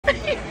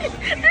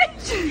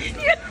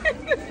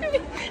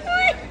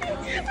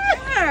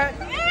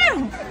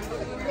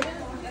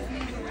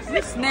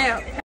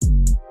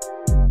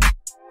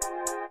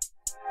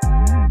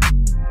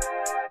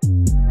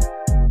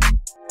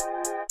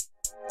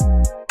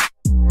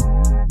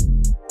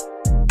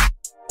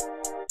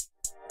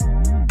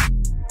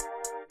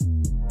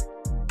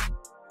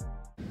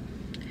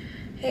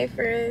Hey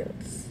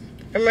friends.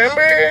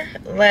 Remember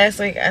last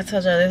week I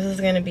told y'all this was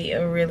going to be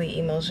a really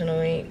emotional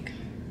week?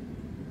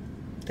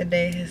 The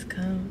day has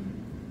come.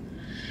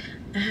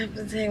 I have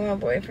to take my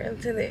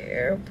boyfriend to the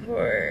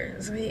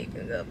airport so he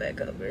can go back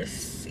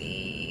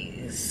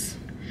overseas.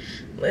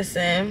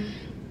 Listen,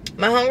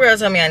 my homegirl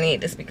told me I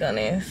need to speak on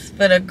this.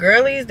 For the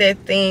girlies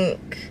that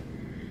think,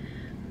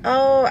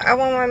 oh, I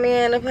want my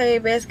man to play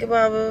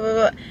basketball, blah, blah,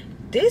 blah.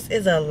 This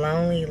is a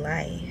lonely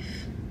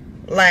life.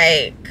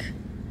 Like,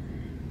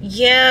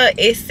 yeah,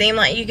 it seemed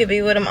like you could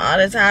be with him all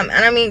the time.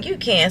 And I mean, you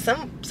can.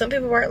 Some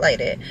people work like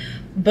that.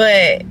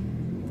 But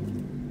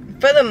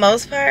for the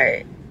most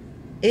part,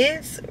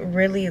 it's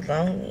really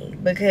lonely.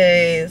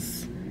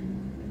 Because,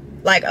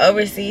 like,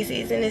 overseas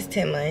season is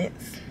 10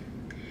 months.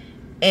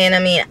 And, I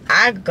mean,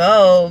 I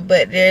go,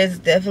 but there's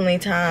definitely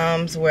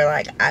times where,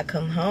 like, I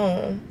come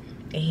home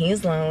and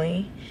he's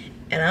lonely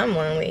and I'm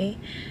lonely.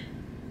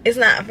 It's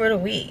not for the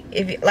weak.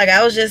 Like,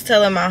 I was just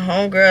telling my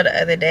homegirl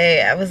the other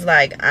day, I was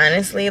like,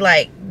 honestly,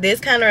 like, this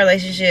kind of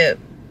relationship,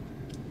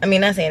 I mean,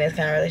 not saying this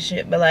kind of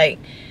relationship, but, like,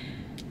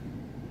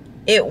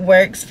 it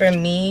works for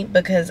me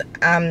because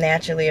I'm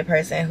naturally a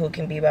person who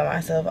can be by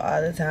myself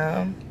all the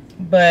time.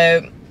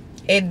 But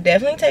it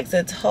definitely takes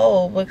a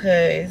toll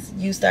because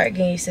you start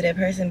getting used to that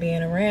person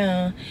being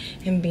around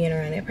and being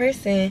around that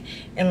person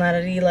and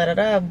la-da-dee,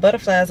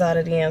 butterflies all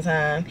the damn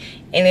time.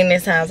 And then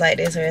there's times like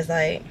this where it's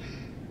like,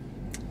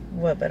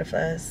 what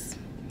butterflies?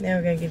 Now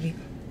we're gonna give you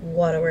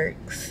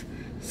waterworks.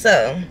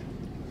 So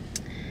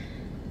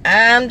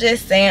I'm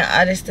just saying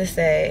all this to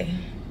say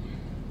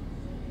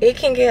it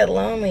can get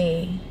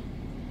lonely.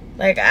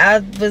 Like, I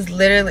was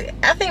literally,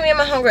 I think me and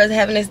my homegirls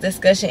having this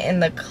discussion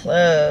in the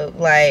club.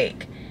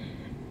 Like,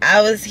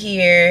 I was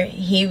here,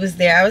 he was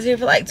there. I was here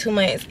for like 2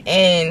 months,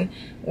 and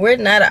we're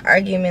not an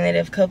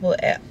argumentative couple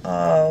at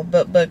all.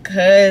 But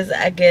because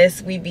I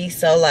guess we be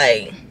so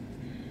like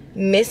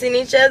missing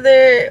each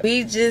other,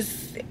 we just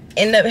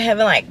end up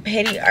having like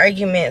petty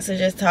arguments or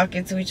just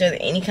talking to each other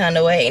any kind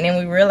of way. And then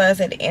we realize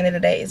at the end of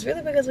the day, it's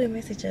really because we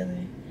miss each other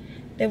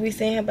that we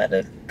saying about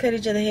to cut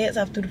each other's heads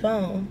off through the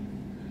phone.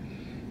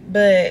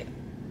 But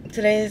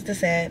today is the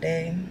sad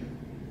day.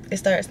 It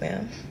starts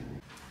now.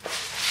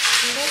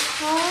 That's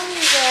home,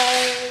 you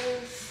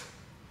guys.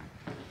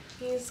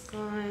 He's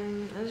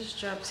gone. I just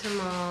dropped him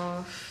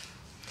off.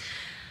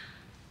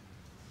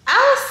 I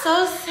was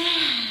so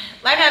sad.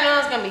 Like, I knew I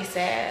was gonna be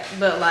sad,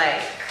 but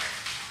like,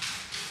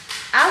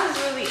 I was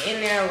really in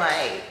there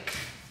like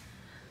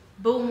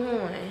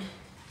boo-hooing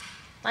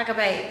like a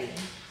baby.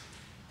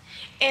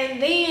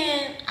 And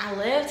then I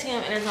left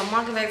him, and as I'm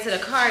walking back to the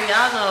car,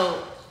 y'all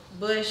know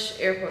Bush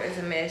Airport is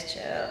a mess,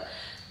 child.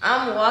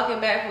 I'm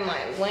walking back from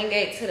like one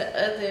gate to the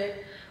other.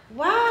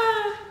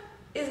 Why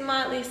is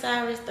Miley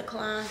Cyrus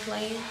Decline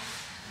playing?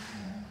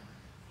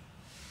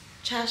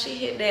 Child, she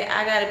hit that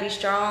I gotta be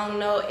strong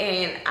note,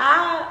 and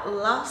I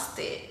lost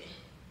it.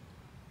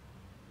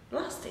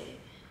 Lost it.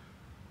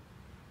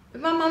 If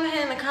my mama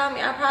hadn't called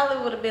me, I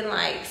probably would have been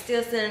like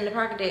still sitting in the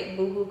parking deck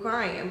boo-hoo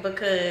crying,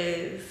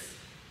 because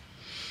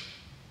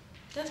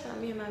that's my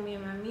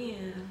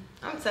man.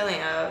 I'm telling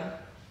y'all,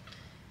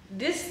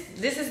 this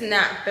is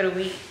not for the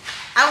weak.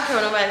 I don't care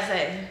what nobody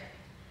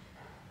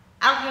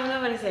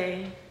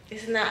say.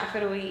 It's not for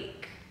the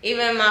weak.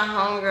 Even my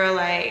homegirl,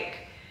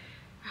 like,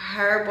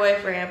 her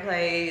boyfriend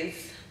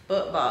plays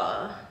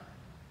football.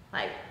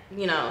 Like,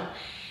 you know.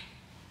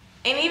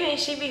 And even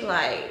she be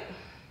like,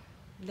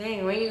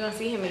 dang, when you gonna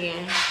see him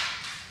again?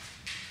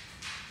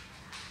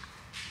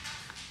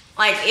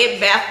 Like, it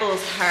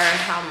baffles her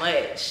how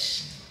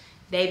much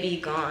they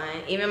be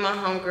gone. Even my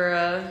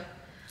homegirl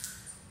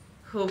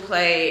who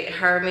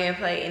her man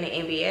played in the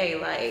NBA,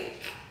 like,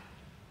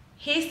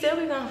 he still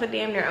be gone for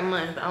damn near a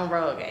month on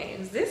road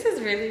games. This is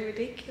really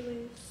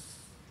ridiculous.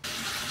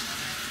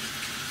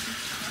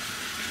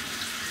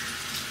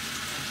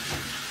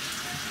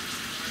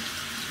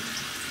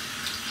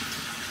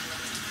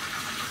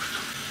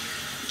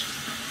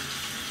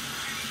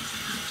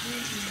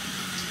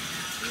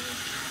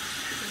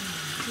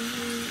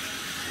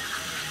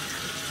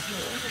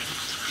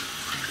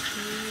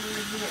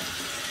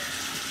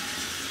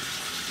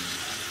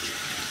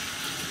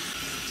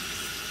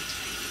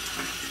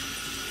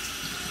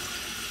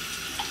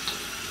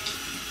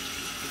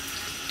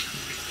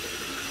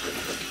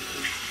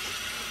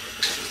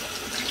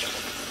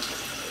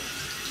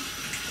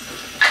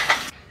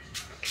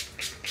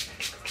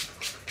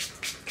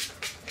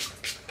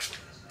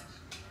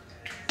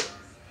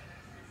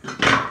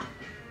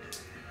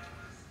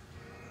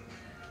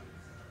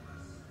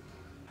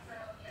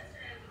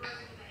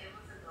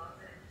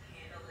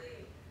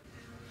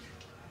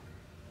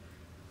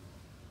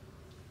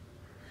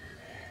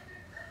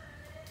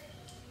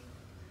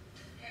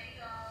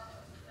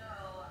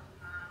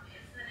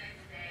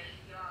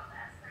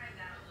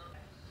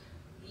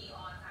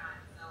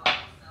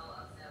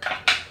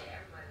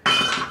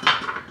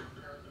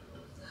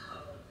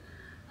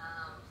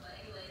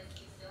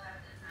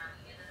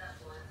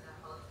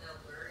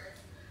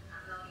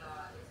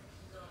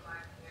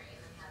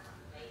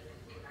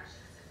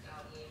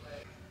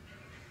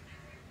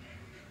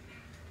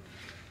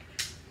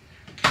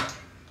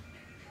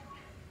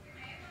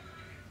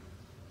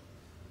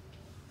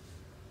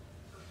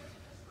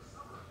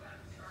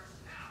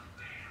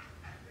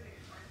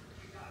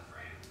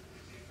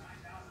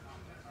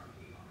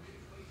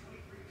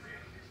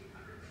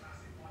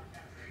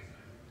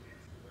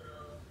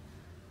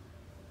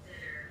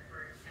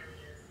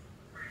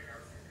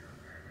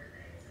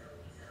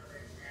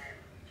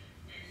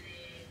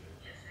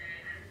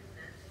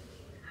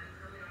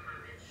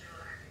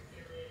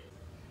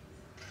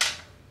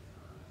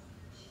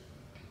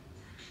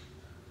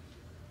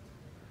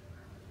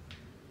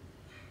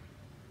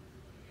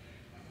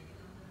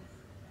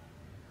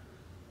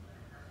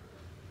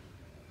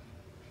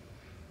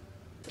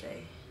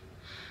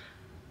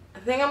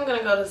 think I'm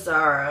gonna go to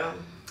Zara.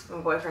 My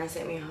boyfriend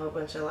sent me a whole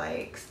bunch of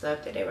like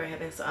stuff that they were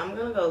having, so I'm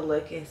gonna go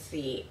look and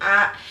see.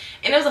 And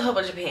there's a whole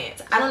bunch of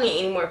pants. I don't need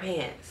any more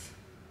pants.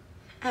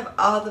 I have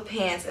all the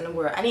pants in the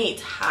world. I need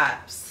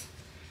tops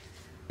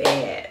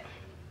bad,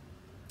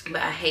 but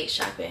I hate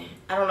shopping.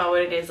 I don't know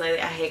what it is lately.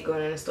 I hate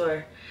going in the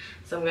store,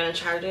 so I'm gonna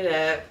try to do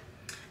that.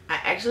 I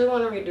actually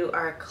want to redo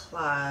our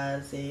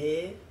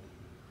closet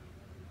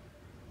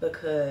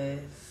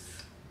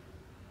because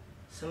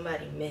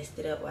somebody messed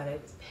it up while they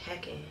was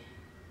packing.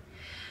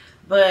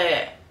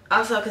 But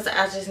also because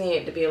I just need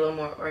it to be a little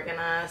more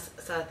organized.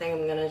 So I think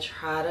I'm going to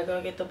try to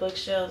go get the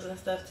bookshelves and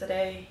stuff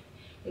today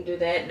and do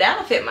that.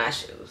 That'll fit my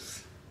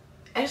shoes.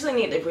 I actually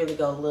need to really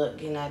go look,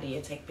 get an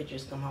idea, take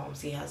pictures, come home,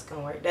 see how it's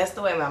going to work. That's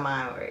the way my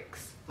mind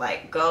works.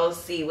 Like, go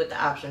see what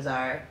the options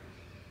are.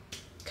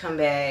 Come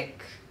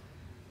back,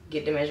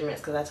 get the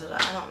measurements, because I told you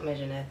I don't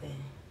measure nothing.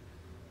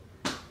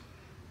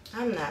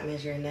 I'm not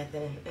measuring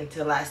nothing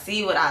until I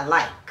see what I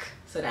like,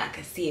 so that I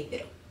can see if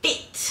it'll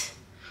fit.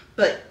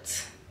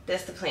 But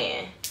that's the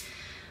plan.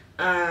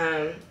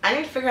 I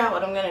need to figure out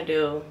what I'm gonna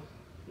do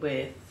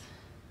with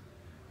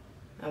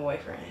my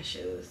boyfriend's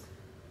shoes.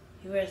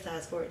 He wears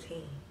size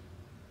 14.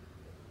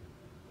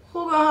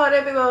 Who gonna hold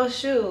that big old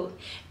shoe?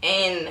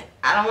 And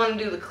I don't want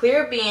to do the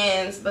clear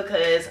bins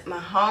because my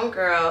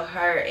homegirl,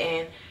 her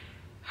and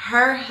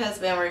her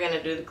husband were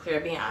gonna do the clear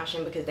bin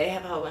option because they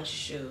have a whole bunch of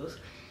shoes.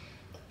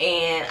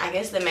 And I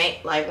guess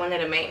one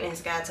of the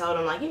maintenance guy told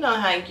him, like, you know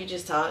how you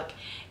just talk.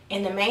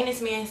 And the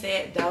maintenance man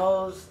said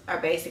those are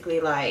basically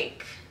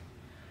like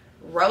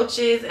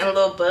roaches and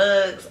little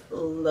bugs.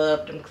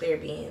 Love them clear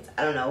bins.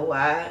 I don't know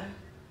why.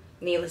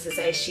 Needless to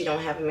say, she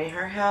don't have them in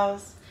her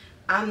house.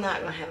 I'm not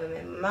gonna have them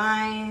in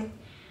mine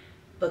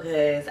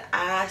because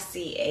I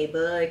see a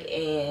bug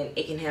and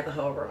it can have the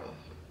whole room,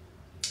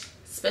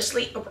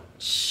 especially a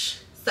roach.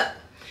 So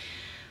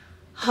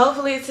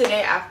hopefully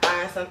today I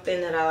find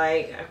something that I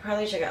like. I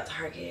probably check out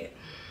Target.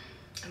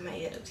 I might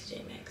hit up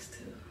TJ Maxx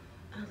too.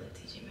 I love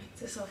TJ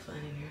Maxx. It's so fun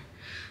in here.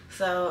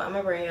 So I'm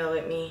gonna bring y'all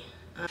with me.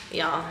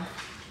 Y'all,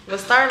 we'll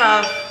start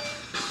off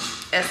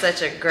at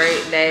such a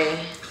great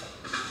day.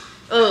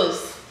 Ooh,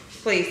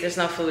 please, there's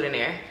no food in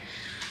there.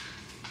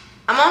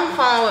 I'm on the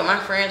phone with my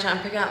friend trying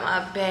to pick out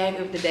my bag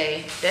of the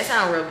day. That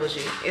sounds real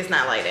bougie. It's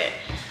not like that.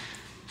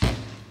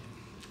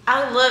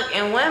 I look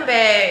in one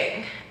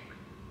bag.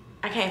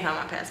 I can't find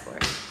my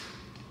passport.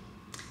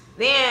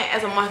 Then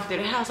as I'm walking through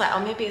the house, like,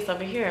 oh, maybe it's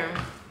over here.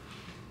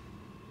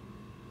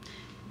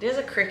 There's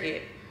a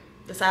cricket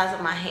the size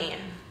of my hand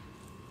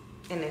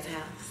in this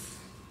house.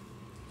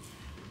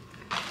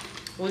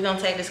 We're gonna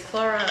take this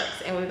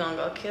Clorox and we're gonna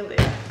go kill it.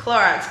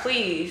 Clorox,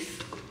 please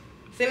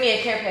send me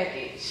a care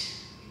package.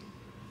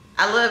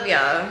 I love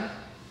y'all.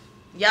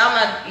 Y'all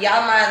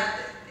my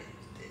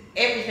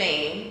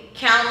everything.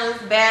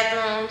 Counters,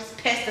 bathrooms,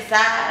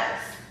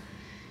 pesticides.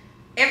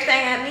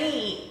 Everything I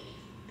need.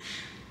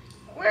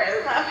 Where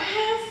is my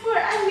passport?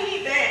 I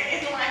need that.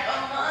 It's like a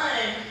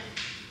month.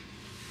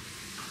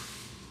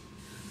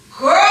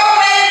 Girl,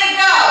 ready to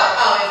go.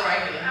 Oh, it's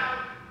right here.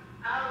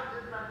 I was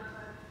just about to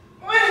say.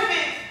 What if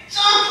it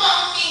jumps on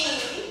me?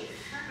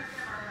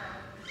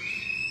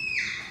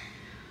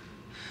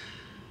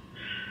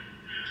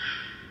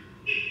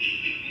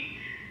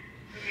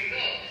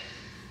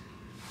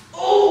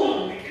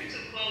 Oh!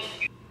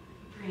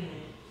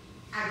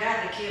 I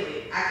got to kill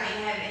it. I can't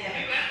have it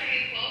happen. You got to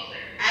get closer.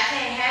 I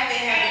can't have it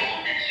happen. I don't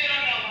want that shit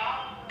on your wall.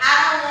 I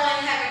don't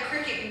want having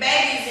cricket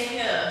babies in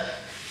here.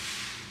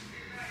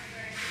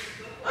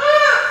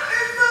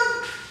 It's so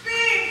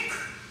big.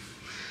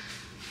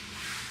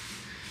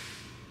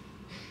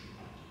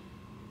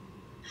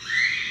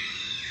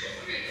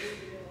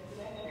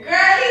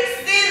 Girl, he's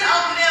sitting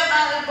over there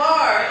by the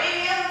bar.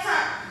 Any other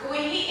time,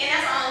 and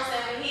that's all I'm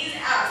saying, when he's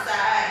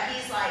outside,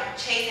 he's like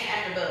chasing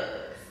after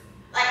bugs.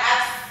 Like,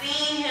 I've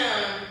seen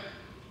him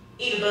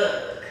eat a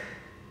bug.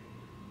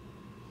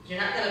 You're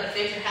not gonna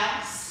defend your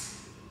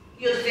house?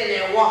 You'll defend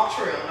their walk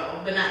trail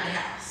though, but not the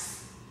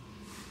house.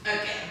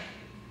 Okay.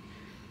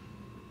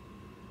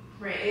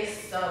 Right, it's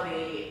so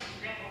big.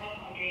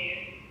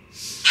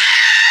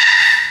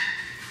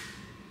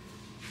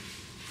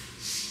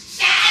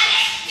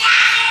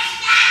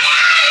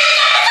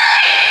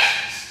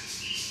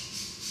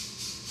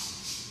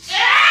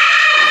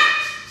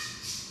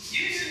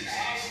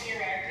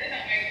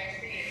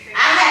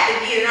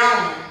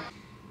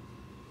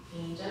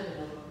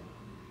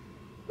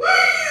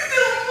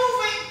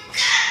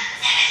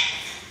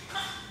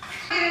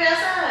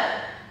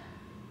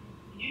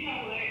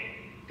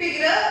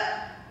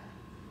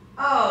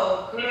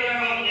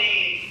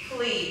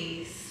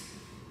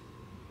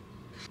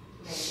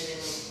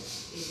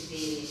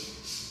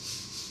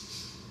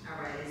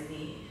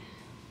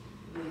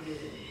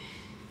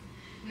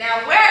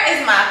 Now, where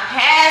is my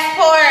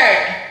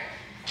passport?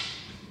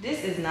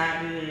 This is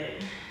not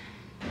good.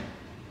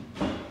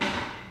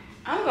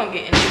 I'm gonna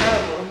get in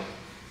trouble.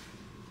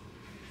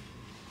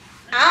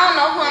 I don't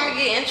know who I'm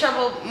gonna get in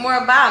trouble more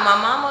by, my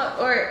mama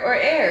or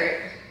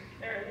Eric.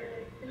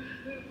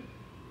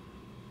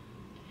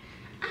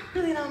 I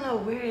really don't know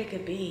where it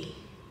could be.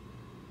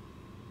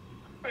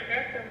 I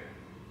got the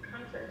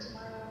concert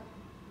tomorrow.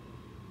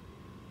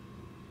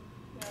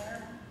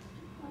 Yeah.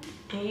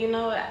 And you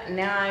know what?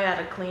 Now I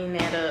gotta clean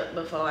that up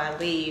before I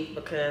leave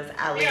because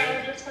I leave. Yeah, I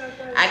was just gonna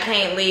say. I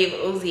can't leave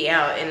Uzi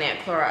out and that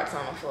Clorox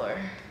on the floor.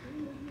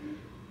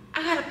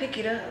 I gotta pick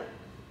it up.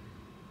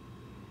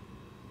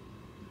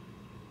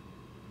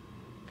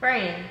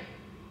 Friend,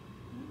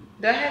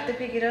 do I have to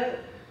pick it up?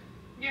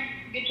 Yeah,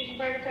 get you some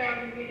paper towels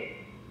and get it.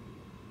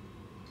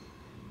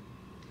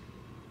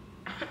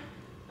 I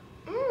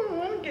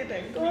wanna get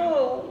that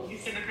gold. You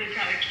sitting up here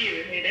kind of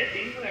cute. Hey, that's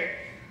even worse.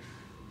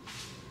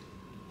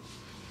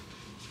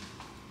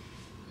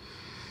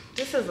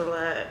 This is a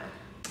lot.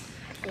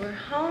 We're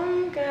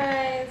home,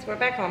 guys. We're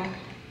back home.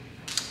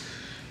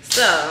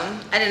 So,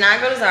 I did not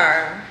go to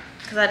Zara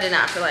because I did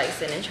not feel like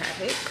sitting in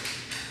traffic.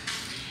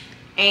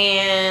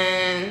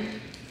 And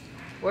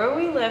where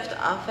we left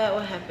off at,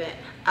 what happened?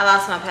 I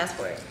lost my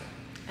passport.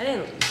 I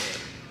didn't lose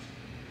it.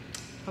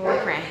 My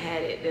boyfriend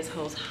had it this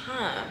whole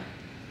time.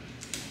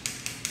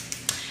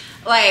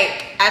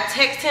 Like, I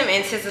text him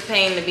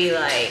anticipating to be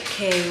like,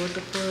 hey, what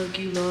the fuck,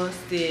 you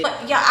lost it.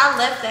 But yeah, I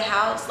left the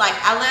house. Like,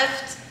 I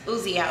left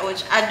Uzi out,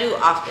 which I do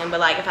often, but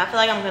like if I feel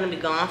like I'm gonna be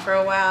gone for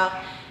a while,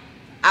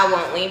 I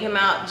won't leave him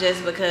out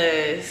just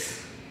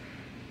because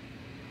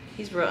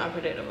he's real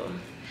unpredictable.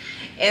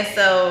 And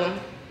so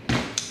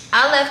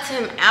I left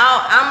him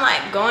out. I'm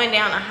like going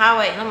down the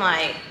highway and I'm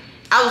like,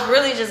 I was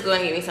really just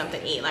going to get me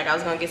something to eat. Like I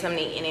was gonna get something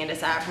to eat and then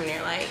decide from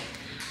there like,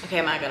 okay,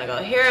 am I gonna go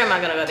here? Am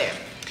I gonna go there?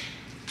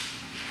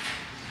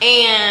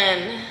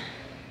 And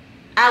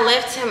I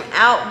left him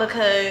out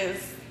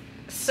because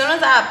as soon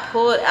as I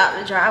pulled out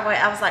the driveway,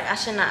 I was like, I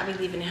should not be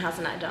leaving the house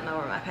and I don't know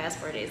where my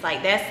passport is.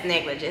 Like, that's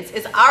negligence.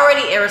 It's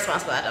already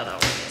irresponsible. I don't know where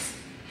it is.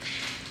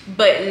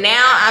 But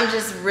now I'm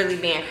just really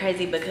being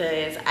crazy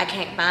because I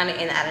can't find it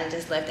and I done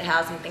just left the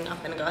house and think I'm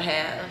gonna go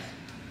have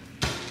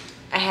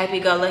a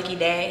happy-go-lucky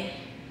day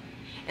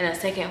and a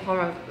second form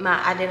of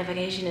my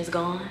identification is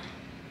gone.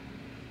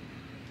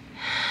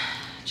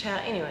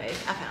 Child, anyways,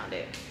 I found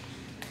it.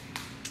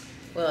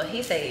 Well,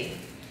 he say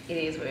it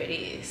is where it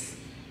is.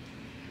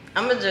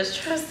 I'm gonna just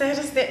trust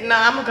that. No,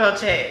 I'm gonna go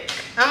check.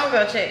 I'm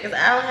gonna go check because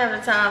I don't have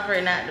the time for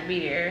it not to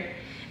be there.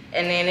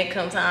 And then it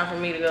come time for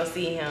me to go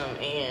see him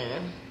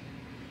and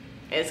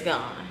it's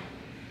gone.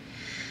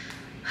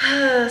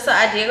 So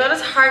I did go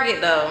to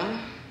Target though.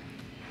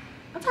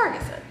 But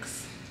Target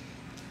sucks.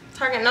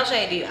 Target, no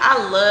shade to you.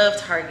 I love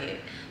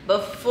Target.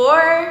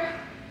 Before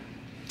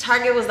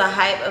Target was the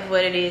hype of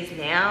what it is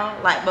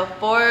now, like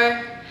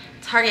before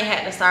Target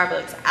had the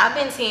Starbucks, I've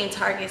been seeing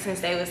Target since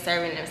they was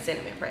serving them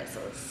cinnamon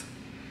pretzels.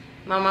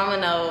 My mama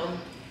know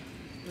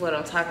what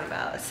I'm talking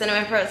about. A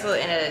cinnamon pretzel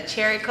and a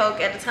cherry Coke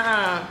at the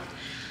time.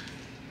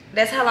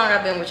 That's how long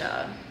I've been with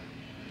y'all.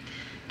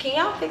 Can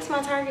y'all fix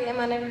my Target in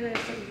my neighborhood,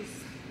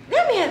 please?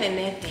 They be having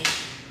nothing.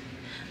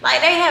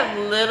 Like, they have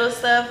little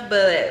stuff,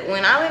 but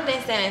when I lived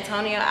in San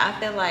Antonio, I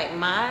feel like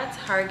my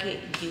Target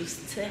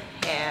used to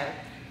have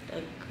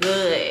the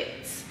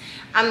goods.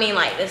 I mean,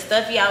 like, the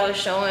stuff y'all was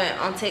showing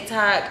on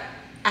TikTok,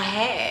 I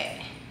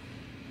had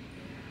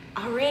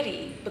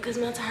already because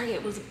my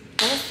Target was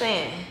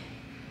busting.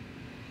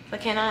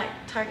 But can I,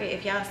 Target,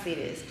 if y'all see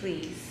this,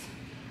 please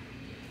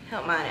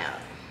help mine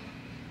out.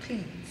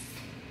 Please.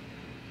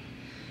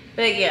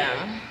 But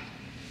yeah,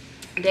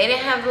 they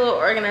didn't have the little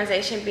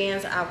organization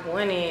bins I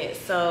wanted,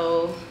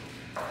 so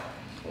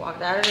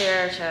walked out of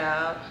there,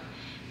 child,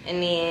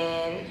 and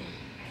then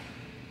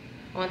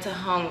went to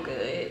Home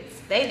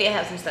Goods. They did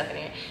have some stuff in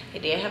there. They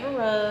did have a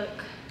rug.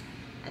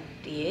 I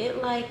did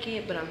like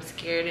it, but I'm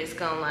scared it's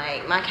gonna,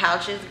 like, my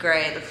couch is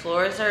gray. The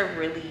floors are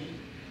really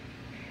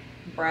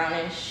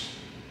brownish,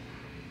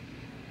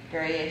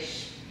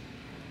 grayish.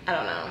 I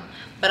don't know.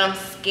 But I'm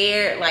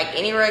scared, like,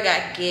 any rug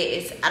I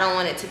get, I don't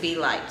want it to be,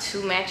 like,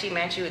 too matchy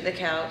with the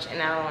couch, and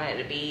I don't want it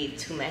to be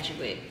too matchy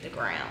with the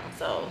ground.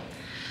 So,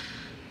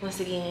 once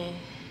again,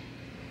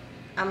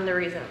 I'm the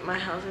reason my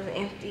house is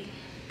empty.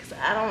 Because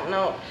I don't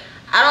know.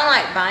 I don't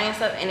like buying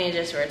stuff and then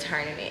just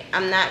returning it.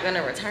 I'm not going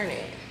to return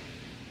it.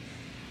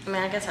 I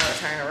mean, I guess I'll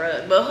return a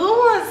rug. But who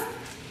wants,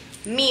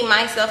 me,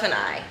 myself, and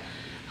I,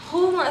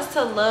 who wants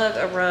to lug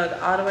a rug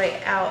all the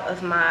way out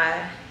of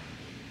my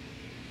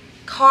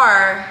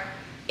car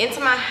into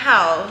my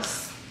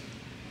house?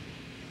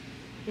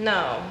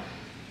 No.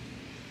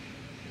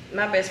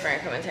 My best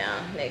friend coming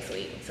town next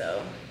week,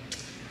 so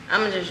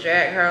I'm gonna just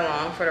drag her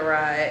along for the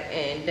ride,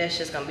 and that's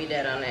just gonna be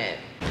that on that.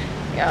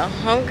 Y'all,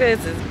 Home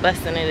Goods is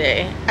busting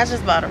today. I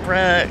just bought a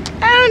rug.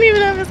 I don't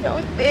even know if it's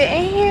gonna fit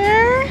in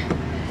here.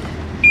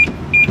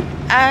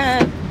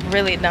 I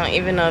really don't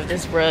even know if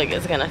this rug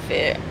is gonna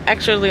fit.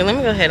 Actually, let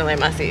me go ahead and lay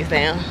my seats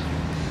down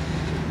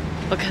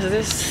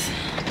because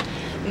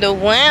the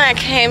one I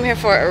came here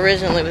for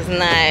originally was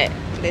not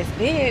this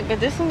big, but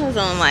this one was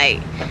on,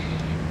 like,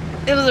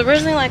 it was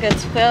originally like a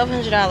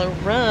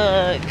 $1,200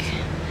 rug,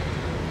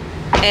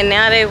 and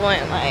now they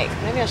want, like,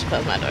 maybe I should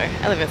close my door.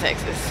 I live in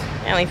Texas.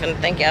 I don't even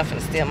think y'all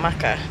finna steal my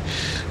car.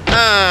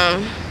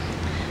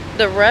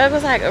 The rug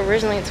was like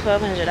originally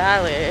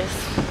 $1,200,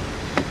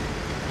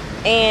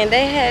 and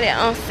they had it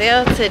on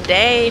sale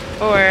today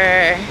for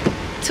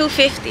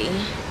 $250.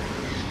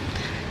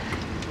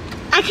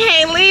 I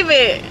can't leave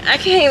it. I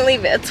can't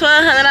leave it. A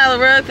 $1,200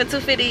 rug for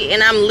 $250,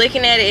 and I'm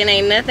looking at it and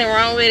ain't nothing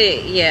wrong with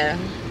it. Yeah,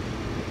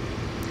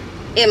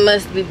 it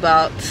must be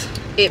bought.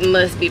 It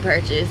must be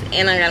purchased.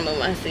 And I gotta move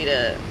my seat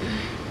up,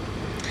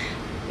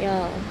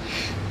 y'all.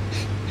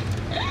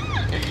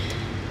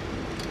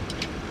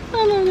 I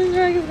don't know if this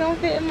rug is gonna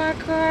fit in my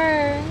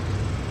car.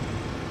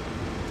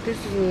 This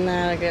is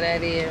not a good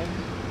idea.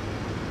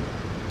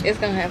 It's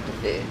gonna have to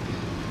fit.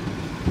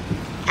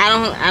 I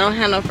don't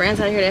have no friends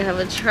out here that have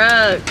a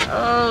truck.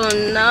 Oh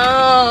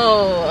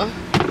no.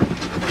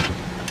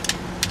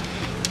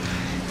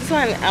 That's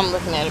why I'm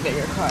looking at a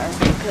bigger car,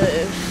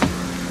 because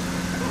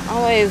I'm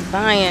always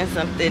buying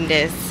something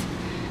that's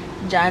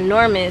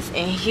ginormous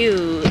and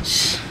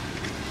huge.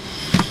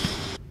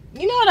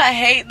 You know what I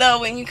hate though,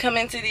 when you come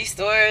into these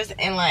stores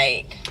and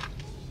like,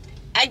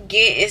 I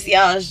get it's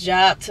y'all's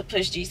job to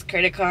push these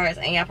credit cards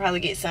and y'all probably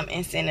get some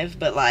incentive,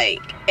 but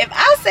like, if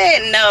I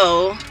said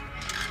no,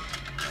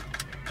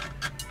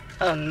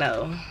 oh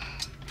no.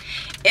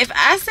 If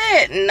I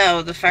said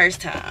no the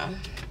first time,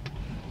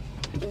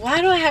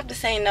 why do I have to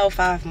say no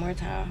 5 more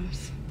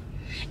times?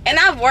 And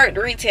I've worked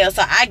retail,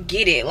 so I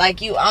get it.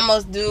 Like, you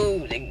almost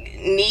do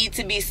need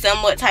to be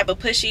somewhat type of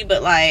pushy,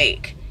 but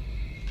like,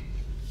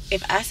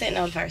 if I said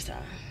no the first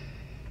time,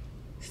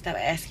 stop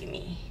asking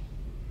me.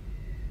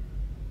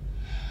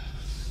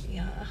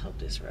 Yeah, I hope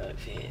this rug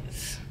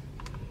fits.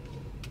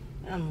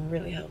 I'm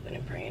really hoping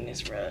and praying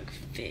this rug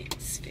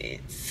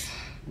fits.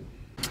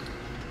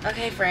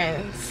 Okay,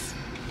 friends.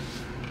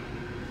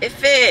 It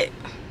fit.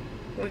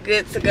 We're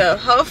good to go.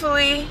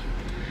 Hopefully,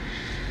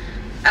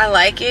 I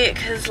like it,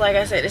 because like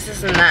I said, this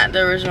is not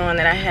the original one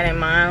that I had in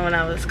mind when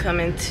I was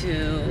coming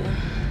to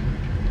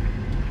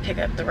pick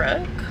up the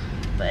rug.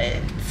 But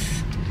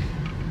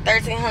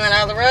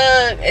 $1,300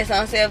 rug. It's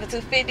on sale for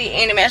 $250,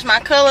 and it matched my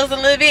colors a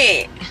little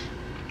bit.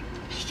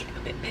 Get a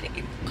bit better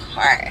in the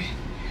car.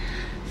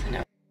 So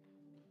now.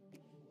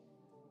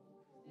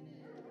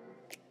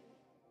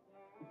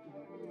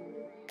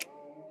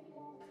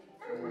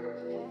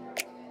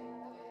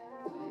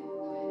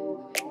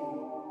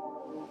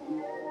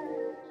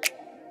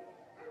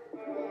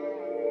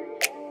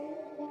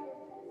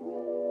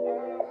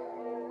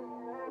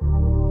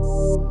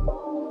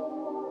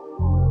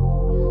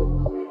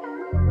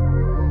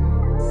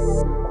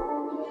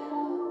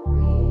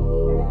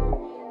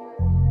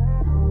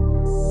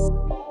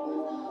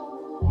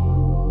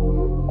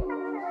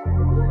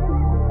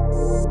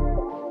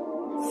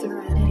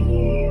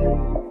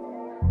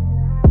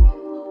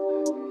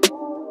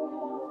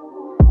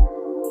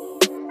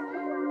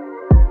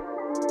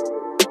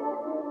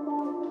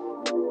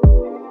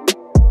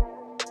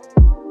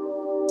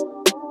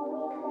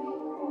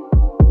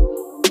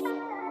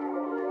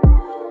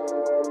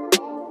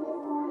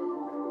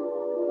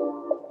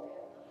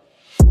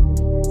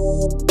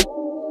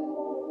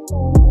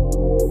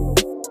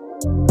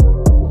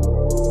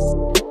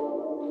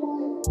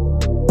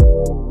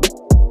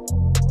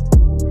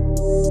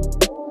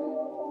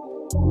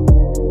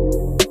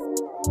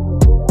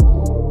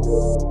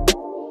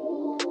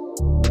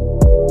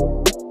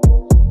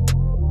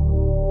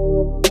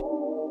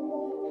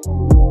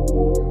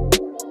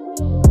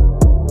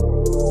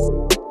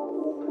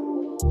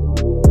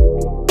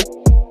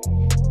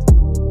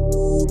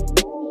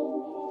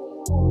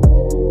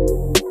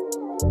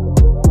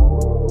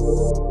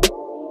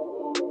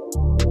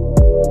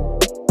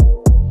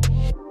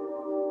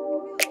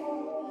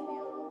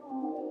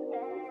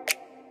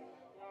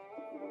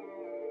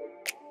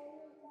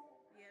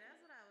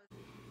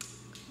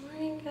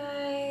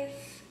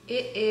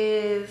 It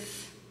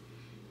is,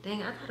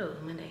 dang, I thought it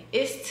was Monday.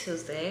 It's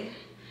Tuesday.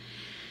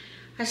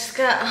 I just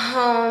got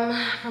home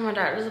from my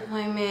doctor's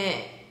appointment.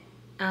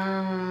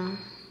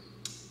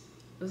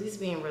 He's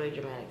being really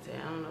dramatic today.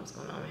 I don't know what's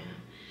going on with him.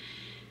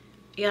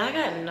 Yeah, I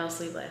got no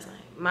sleep last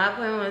night. My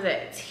appointment was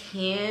at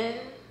 10.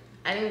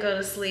 I didn't go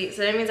to sleep,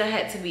 so that means I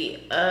had to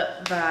be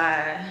up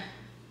by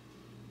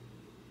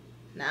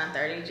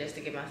 9:30 just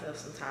to give myself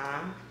some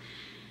time.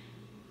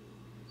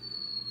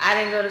 I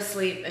didn't go to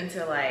sleep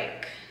until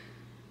like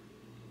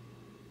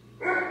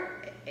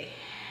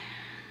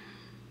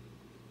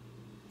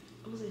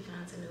Uzi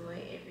finds a new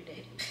way every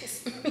day to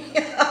piss me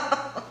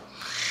off.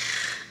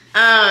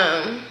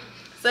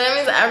 So that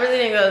means I really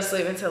didn't go to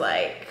sleep until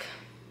like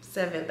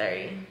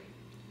 7:30.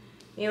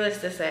 Needless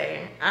to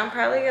say, I'm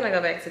probably gonna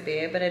go back to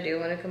bed, but I do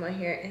want to come on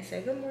here and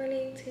say good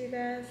morning to you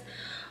guys.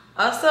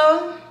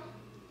 Also,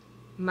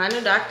 my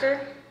new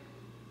doctor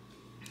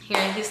here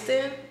in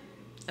Houston,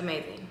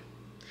 amazing.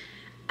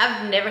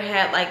 I've never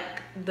had like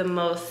the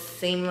most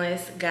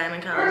seamless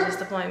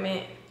gynecologist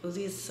appointment.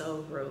 Uzi is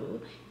so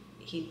rude.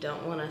 He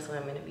don't want us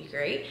women to be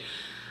great.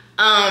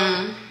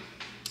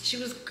 She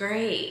was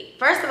great.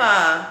 First of all,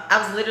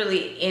 I was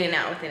literally in and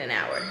out within an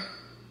hour.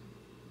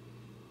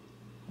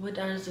 What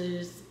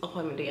doctor's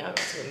appointment do y'all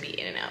go to and be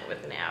in and out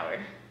within an hour?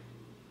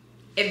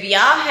 If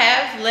y'all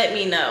have, let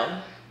me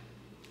know.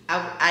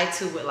 I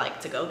too would like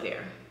to go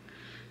there.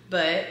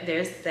 But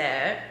there's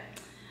that.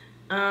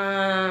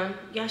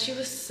 Yeah, she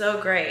was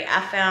so great. I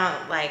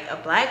found like a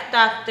black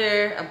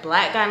doctor, a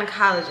black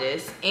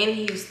gynecologist in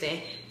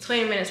Houston,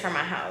 20 minutes from my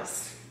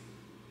house.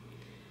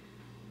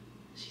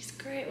 She's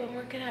great. What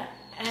more could I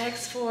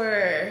ask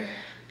for?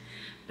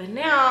 But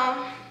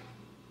now,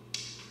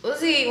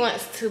 Uzi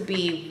wants to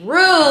be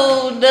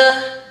rude.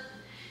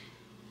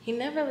 He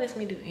never lets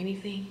me do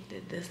anything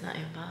that does not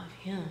involve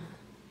him.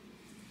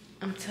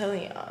 I'm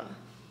telling y'all,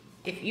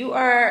 if you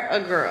are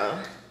a girl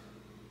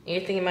and you're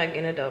thinking about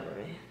getting a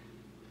Doberman,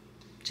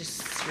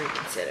 just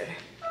reconsider.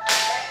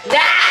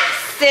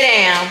 Sit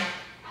down.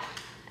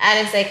 I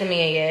didn't say come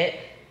in yet.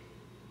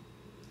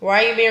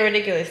 Why are you being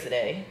ridiculous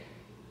today?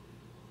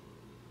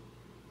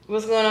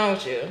 What's going on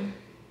with you?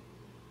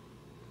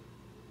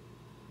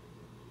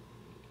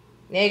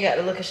 Now you got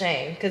to look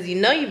ashamed because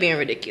you know you're being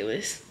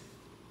ridiculous.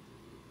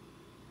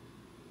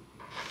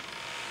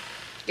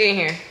 Get in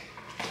here.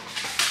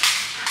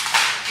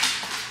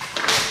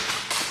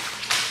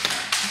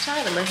 I'm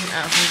trying to let him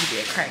out so he can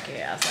be a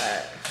crackhead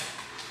outside.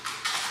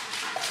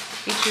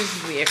 He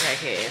chooses to be a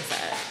crackhead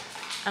inside.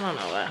 I don't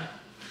know why.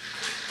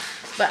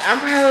 But I'm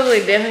probably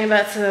definitely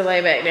about to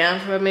lay back down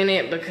for a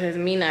minute because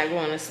me not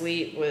going to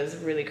sleep was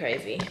really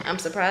crazy. I'm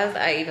surprised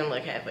I even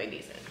look halfway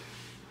decent.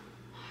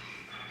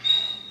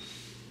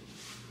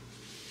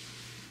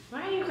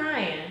 Why are you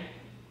crying?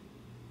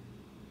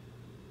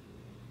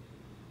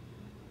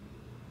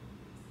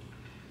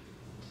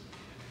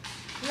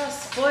 You're a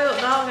spoiled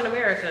dog in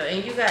America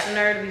and you got the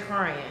nerve to be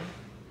crying.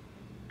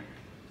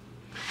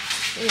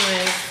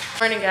 Anyways,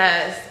 morning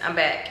guys, I'm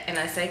back and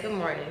I say good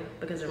morning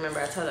because remember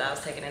I told you I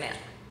was taking a nap.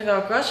 I'm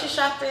gonna go grocery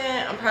shopping.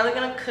 I'm probably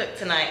gonna cook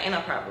tonight and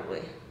I'm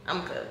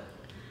good.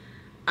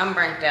 I'm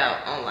burnt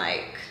out on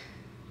like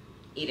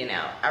eating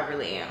out. I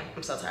really am.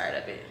 I'm so tired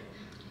of it.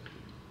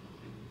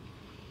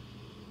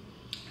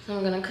 So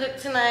I'm gonna cook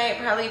tonight,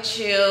 probably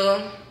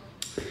chill.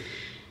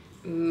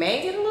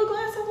 May get a little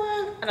glass of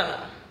wine. I don't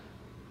know.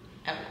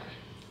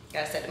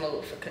 Gotta set the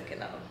mood for cooking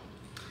though.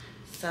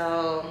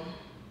 So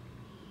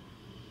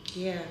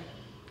yeah,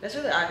 that's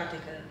really all I can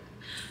think of.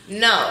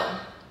 No,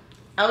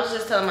 I was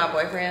just telling my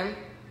boyfriend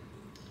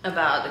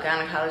about the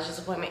gynecologist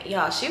appointment.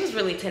 Y'all, she was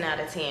really 10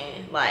 out of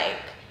 10. Like,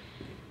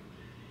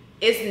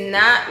 it's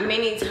not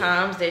many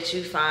times that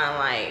you find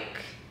like,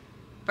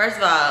 first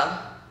of all,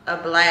 a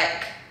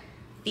black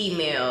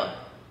female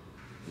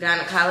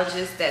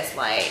gynecologist that's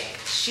like,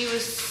 she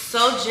was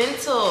so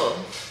gentle.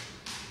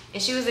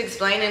 And she was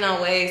explaining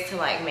on ways to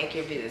like make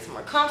your visits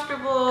more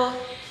comfortable.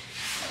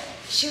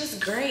 She was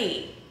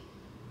great.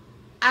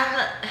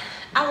 I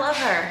love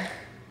her.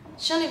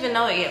 She don't even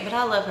know it yet, but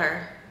I love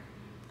her.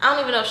 I don't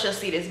even know if she'll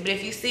see this, but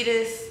if you see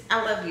this,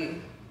 I love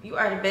you. You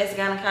are the best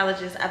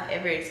gynecologist I've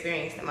ever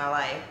experienced in my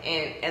life.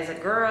 And as a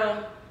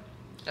girl,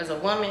 as a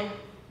woman,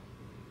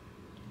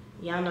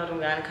 y'all know them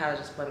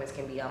gynecologist appointments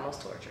can be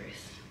almost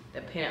torturous,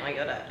 depending on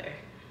your doctor.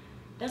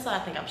 That's why I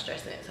think I'm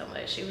stressing it so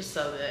much. She was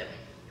so good.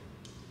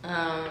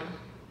 I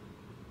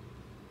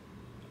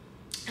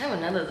have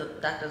another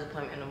doctor's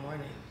appointment in the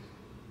morning.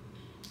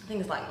 I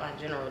think it's like my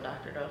general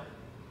doctor though.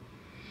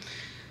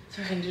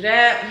 So we're gonna do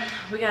that.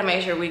 We gotta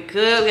make sure we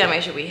good. We gotta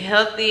make sure we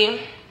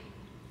healthy.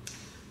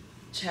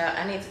 Child,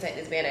 I need to take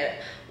this Band-Aid.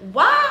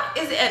 Why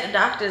is it at the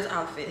doctor's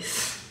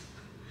office?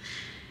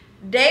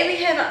 They be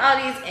having all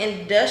these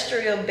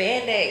industrial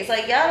Band-Aids.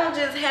 Like y'all don't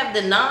just have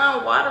the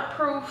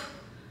non-waterproof.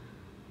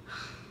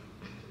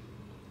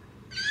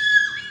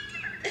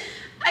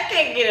 I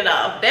can't get it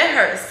off. That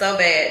hurts so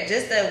bad.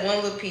 Just that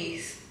one little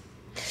piece.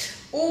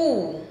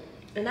 Ooh.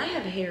 And I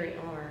have hairy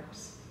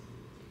arms.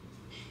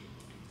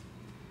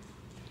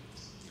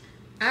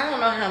 I don't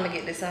know how I'm gonna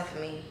get this off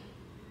of me.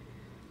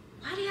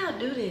 Why do y'all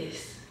do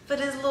this? For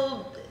this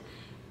little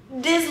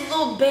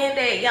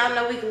Band-Aid y'all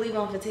know we can leave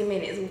on for 10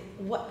 minutes.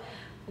 What?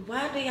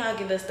 Why do y'all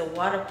give us the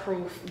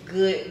waterproof,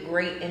 good,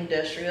 great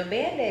industrial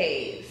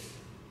Band-Aids?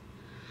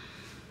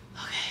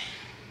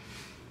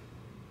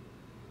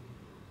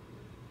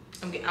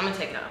 I'm gonna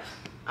take it off.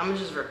 I'm gonna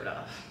just rip it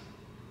off.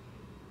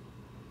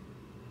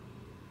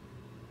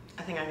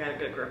 I think I got a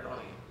good grip on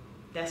it.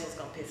 That's what's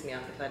gonna piss me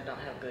off if I don't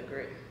have good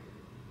grip.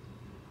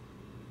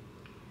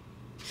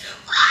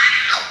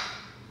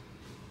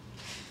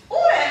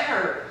 Ooh, that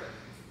hurt.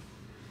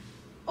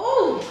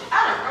 Ooh,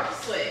 I done broke a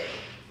sweat.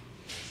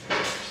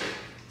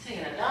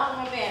 Taking a dog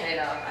on my Band-Aid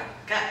off. I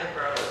got to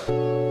bro.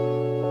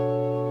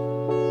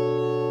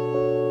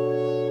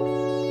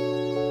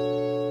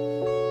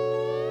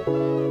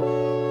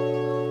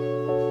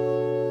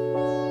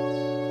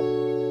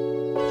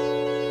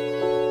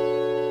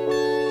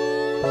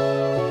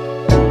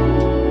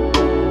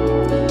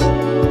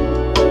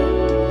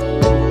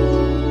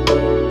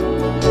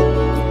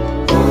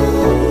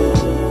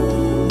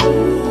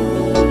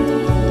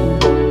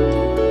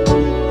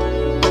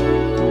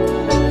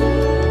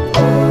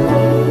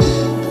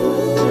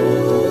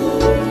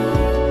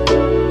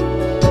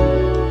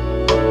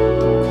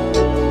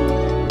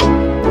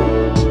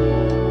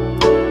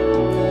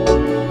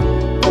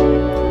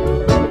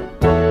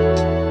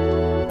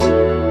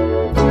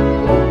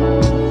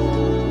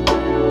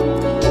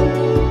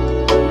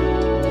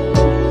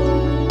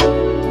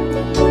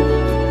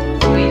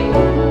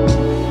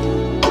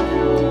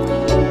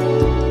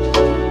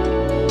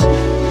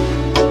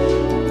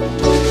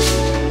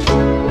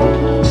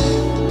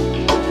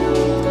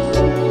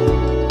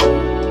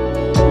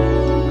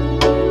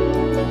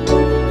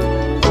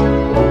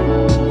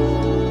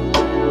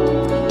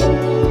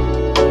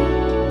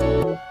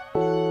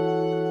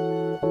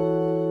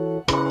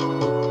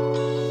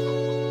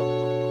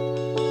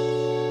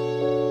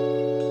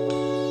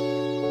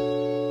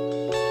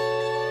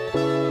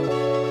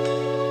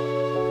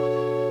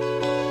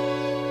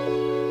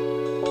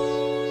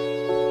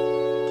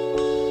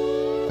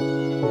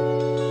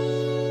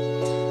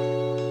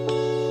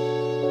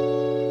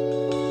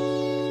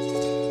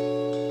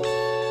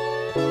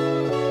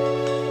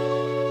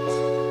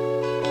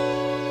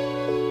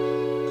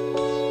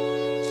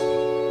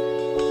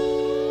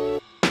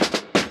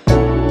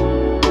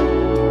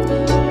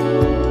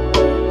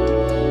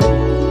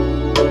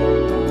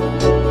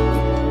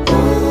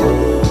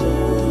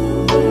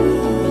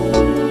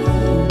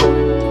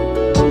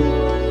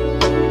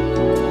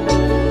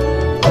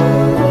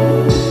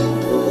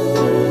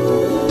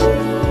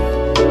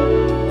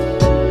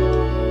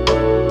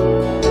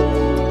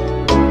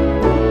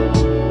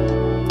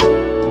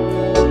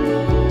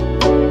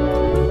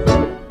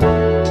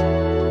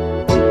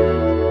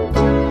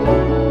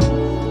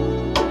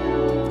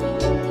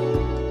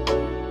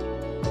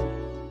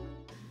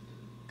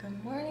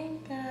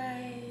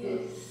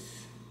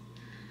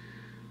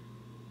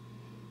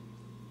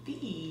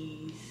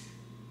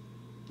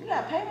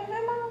 Hey,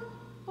 Mama,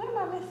 what am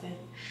I missing?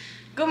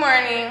 Good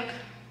morning.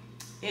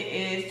 It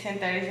is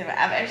 10:37.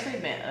 I've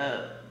actually been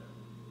up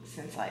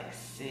since like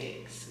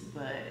 6,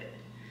 but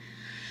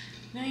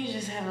now you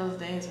just have those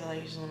days where like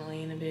you just want to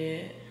lay in the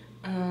bed.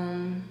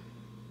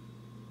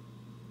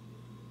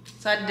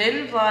 So I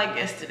didn't vlog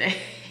yesterday.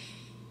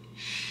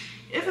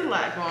 It's a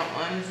lot going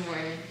on this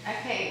morning. I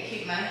can't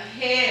keep my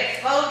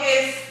head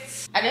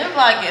focused. I didn't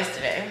vlog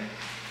yesterday.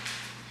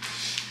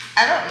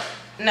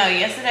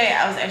 Yesterday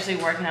I was actually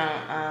working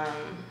on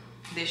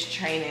this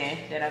training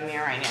that I'm in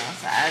right now,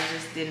 so I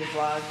just didn't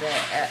vlog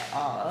that at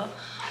all.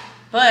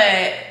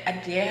 But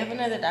I did have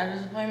another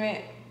doctor's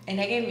appointment and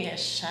they gave me a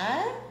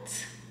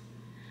shot.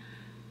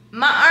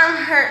 My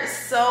arm hurts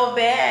so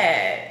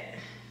bad,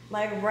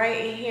 like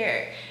right in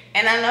here.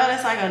 And I know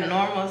that's like a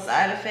normal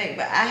side effect,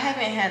 but I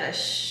haven't had a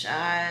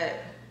shot.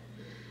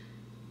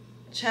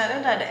 Child,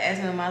 they tried to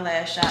ask me what my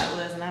last shot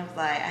was, and I was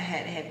like, I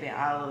had to have been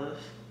all of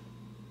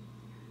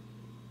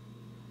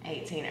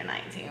 18 or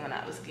 19 when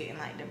I was getting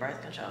like the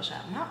birth control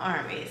shot. My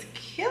arm is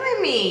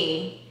killing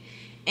me.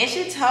 And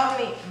she told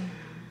me,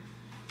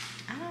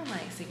 I don't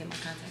like sticking my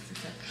contacts and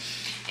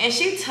stuff. And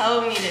she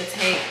told me to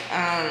take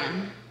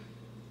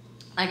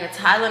like a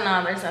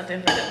Tylenol or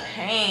something for the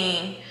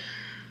pain.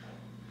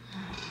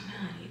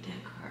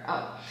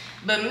 Oh,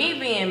 but me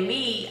being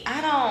me,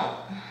 I'm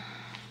not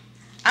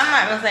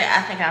gonna say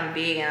I think I'm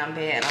big and I'm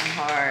bad and I'm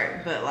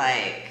hard, but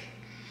like,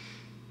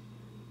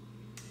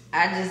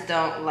 I just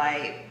don't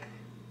like,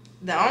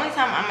 the only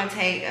time I'm gonna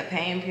take a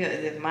pain pill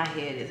is if my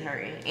head is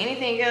hurting.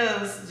 Anything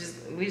else,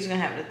 we just gonna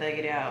have to thug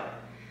it out.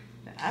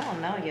 But I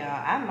don't know,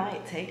 y'all, I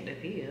might take the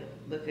pill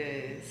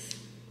because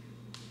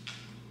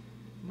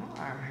my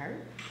arm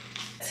hurts.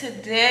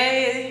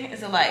 Today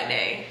is a light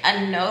day.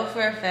 I know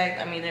for a fact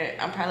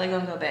I'm probably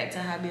gonna go back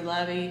to Hobby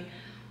Lobby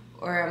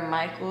or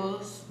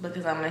Michael's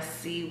because I'm gonna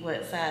see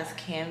what size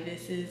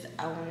canvases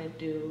I wanna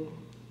do.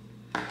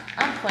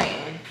 I'm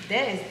playing.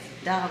 That is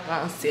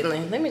doggone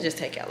ceiling. Let me just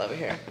take y'all over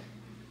here.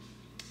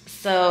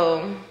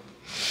 So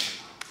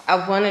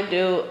I wanna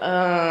do,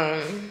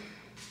 I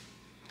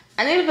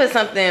need to put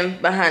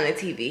something behind the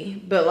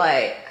TV, but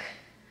like,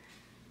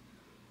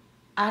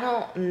 I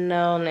don't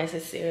know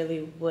necessarily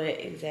what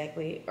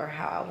exactly or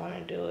how I want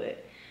to do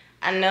it.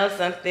 I know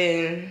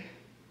something,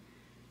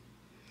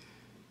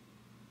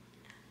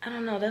 I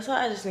don't know. That's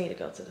why I just need to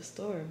go to the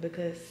store,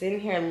 because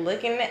sitting here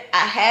looking at,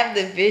 I have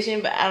the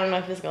vision, but I don't know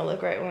if it's going to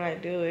look right when I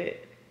do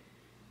it.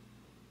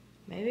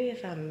 Maybe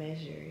if I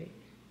measure it,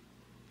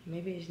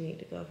 maybe I just need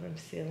to go from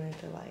ceiling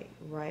to like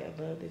right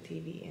above the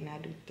TV, and I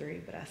do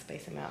 3, but I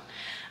space them out.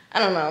 I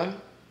don't know.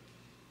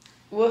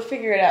 We'll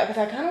figure it out,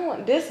 because I kind of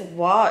want, this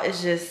wall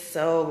is just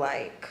so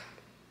like,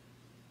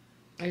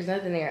 there's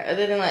nothing there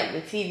other than like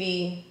the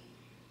TV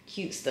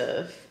cute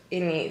stuff. It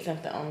needs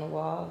something on the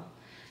wall.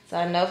 So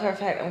I know for a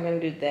fact I'm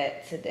going to do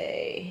that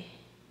today.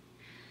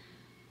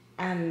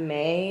 I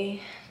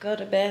may go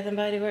to Bath and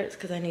Body Works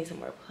because I need some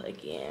more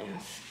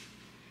plug-ins.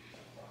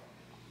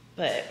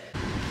 But,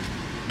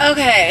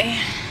 okay,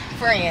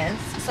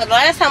 friends. So the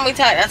last time we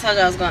talked, I told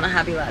you I was going to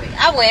Hobby Lobby.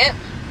 I went.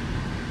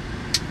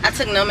 I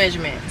took no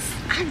measurements.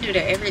 I do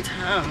that every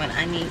time when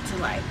I need to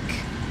like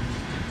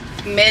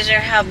measure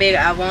how big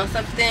I want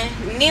something.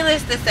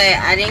 Needless to say,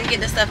 I didn't get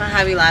the stuff in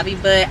Hobby Lobby,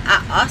 but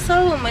I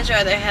also would much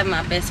rather have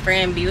my best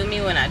friend be with me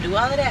when I do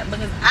all of that,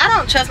 because I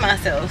don't trust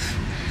myself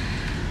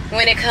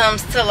when it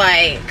comes to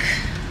like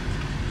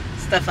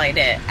stuff like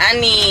that. I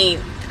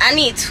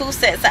need 2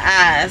 sets of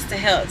eyes to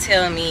help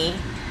tell me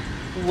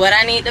what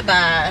I need to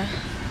buy,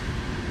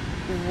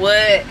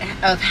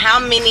 how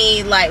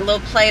many like little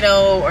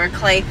Play-Doh or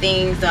clay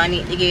things do I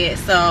need to get.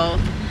 So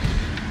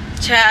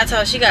child, I told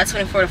her she got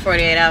 24 to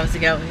 48 hours to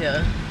get over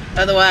here,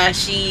 otherwise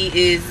she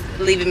is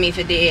leaving me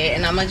for dead,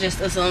 and I'ma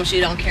just assume she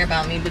don't care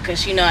about me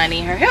because she know I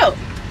need her help.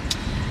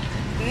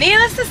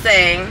 Needless to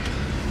say,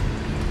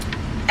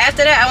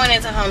 after that I went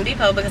into Home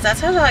Depot because I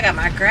told her I got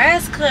my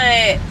grass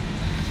cut,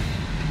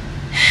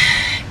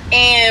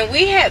 and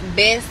we had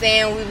been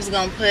saying we was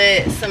gonna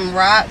put some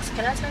rocks.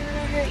 Can I turn it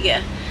on here?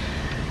 Yeah.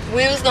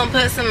 We was gonna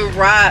put some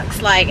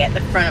rocks like at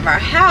the front of our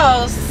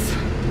house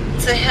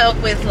to help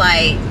with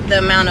like the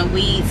amount of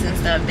weeds and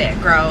stuff that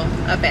grow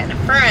up at the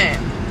front.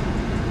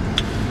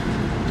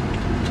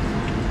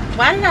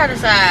 Why did I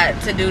decide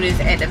to do this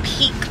at the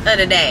peak of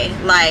the day?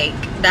 Like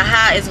the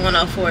high is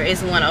 104.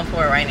 It's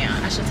 104 right now.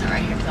 I should turn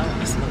right here because I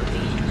want a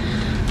smoothie.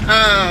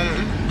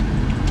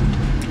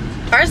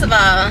 First of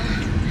all,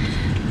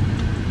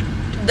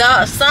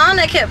 the song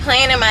that kept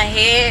playing in my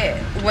head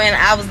when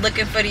I was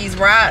looking for these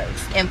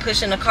rocks and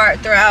pushing the cart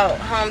throughout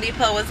Home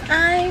Depot was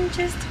I'm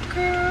Just a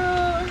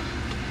Girl.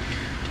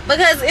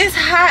 Because it's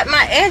hot.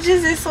 My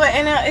edges is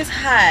sweating out. It's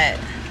hot.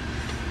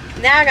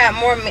 Now I got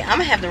more. I'm going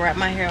to have to wrap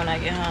my hair when I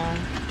get home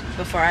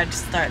before I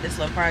start this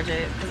little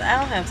project, because I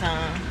don't have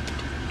time.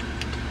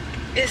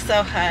 It's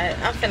so hot.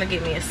 I'm finna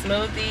get me a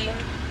smoothie.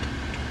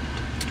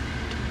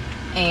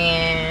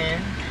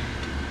 And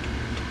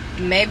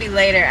maybe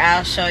later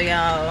I'll show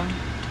y'all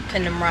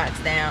putting them rocks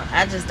down.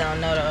 I just don't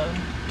know though.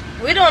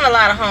 we're doing a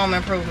lot of home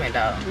improvement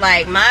though.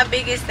 Like my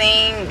biggest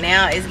thing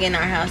now is getting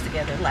our house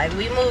together. Like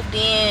we moved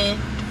in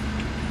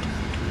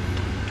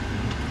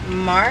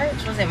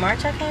March. Was it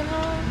March I came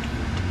home?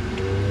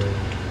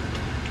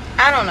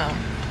 I don't know.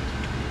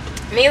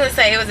 Needless to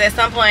say, it was at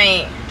some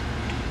point.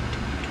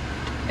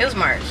 It was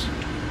March.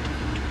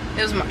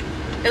 It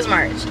was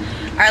March.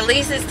 Our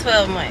lease is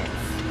 12 months.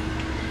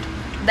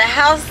 The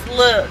house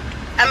look.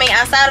 I mean,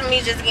 outside of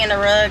me just getting the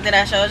rug that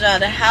I showed y'all,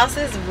 the house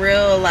is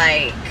real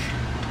like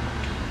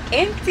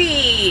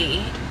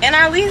empty. And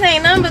our lease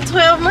ain't nothing but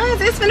 12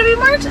 months. It's gonna be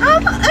March. Oh,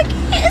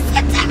 again, it's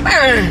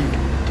September.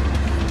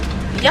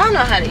 Y'all know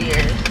how the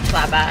years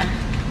fly by.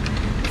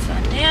 So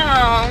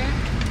now,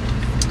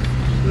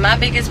 my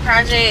biggest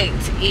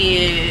project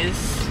is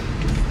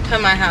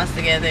put my house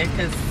together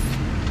because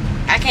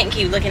I can't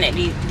keep looking at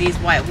these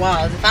white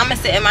walls. If I'm gonna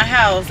sit in my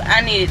house,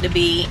 I need it to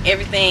be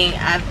everything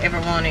I've ever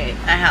wanted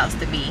a house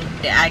to be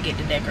that I get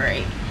to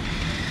decorate.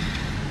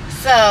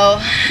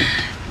 So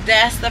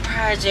that's the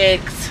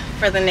project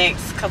for the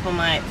next couple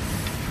months.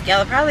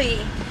 Y'all probably,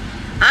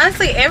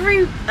 honestly,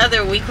 every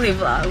other weekly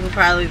vlog will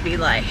probably be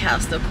like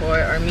house decor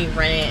or me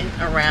running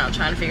around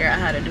trying to figure out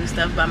how to do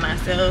stuff by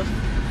myself.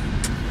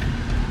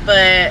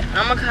 But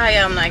I'm gonna call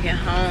y'all when I get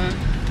home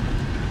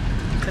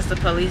because the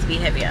police be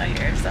heavy out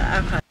here. So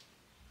I'll call.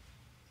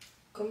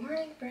 Good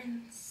morning,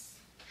 friends.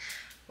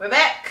 We're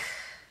back.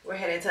 We're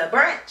headed to a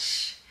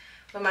brunch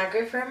with my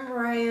good friend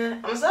Mariah.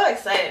 I'm so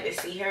excited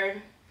to see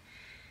her.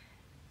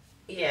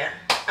 Yeah,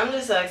 I'm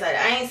just so excited.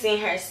 I ain't seen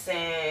her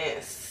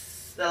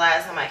since the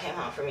last time I came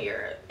home from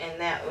Europe, and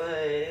that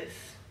was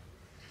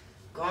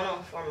going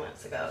on 4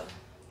 months ago.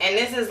 And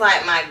this is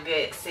like my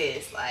good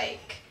sis.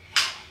 Like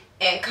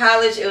in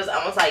college, it was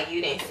almost like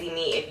you didn't see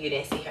me if you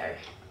didn't see her.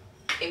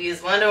 If you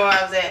was wondering where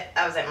I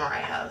was at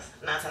Mariah's house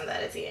 9 times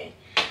out of 10.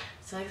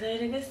 So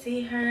excited to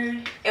see her.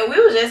 And we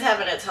were just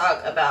having a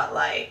talk about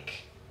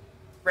like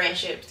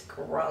friendships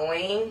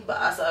growing, but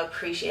also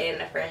appreciating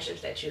the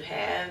friendships that you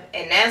have.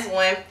 And that's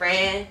one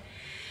friend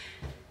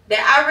that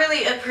I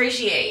really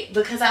appreciate,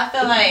 because I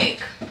feel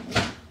like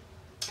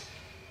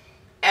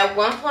at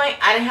one point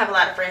I didn't have a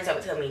lot of friends that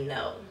would tell me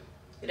no.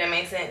 Does that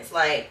make sense?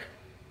 Like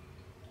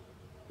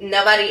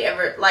nobody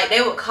ever, like they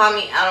would call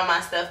me out on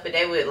my stuff, but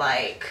they would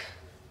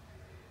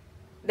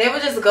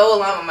just go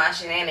along with my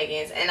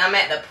shenanigans. And I'm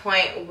at the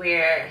point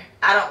where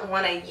I don't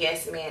want a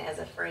yes man as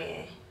a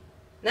friend.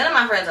 None of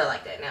my friends are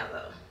like that now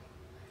though.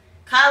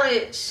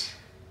 College,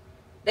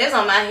 they was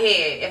on my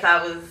head if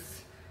I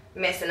was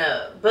messing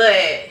up.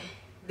 But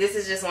this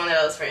is just one of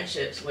those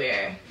friendships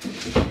where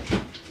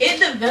it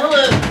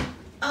developed,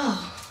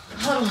 oh,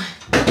 hold on.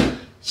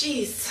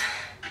 Jeez.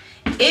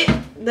 It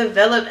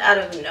developed out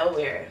of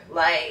nowhere.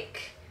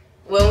 Like,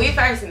 when we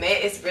first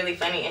met, it's really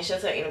funny, and she'll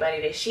tell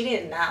anybody that she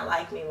did not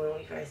like me when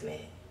we first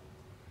met.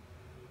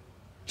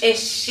 And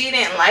she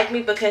didn't like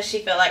me because she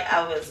felt like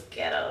I was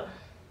ghetto.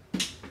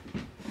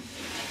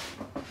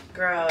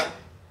 Girl, I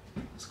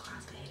was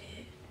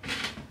cross-dated.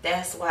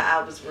 That's why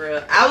I was real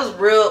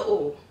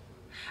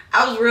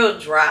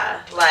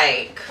dry.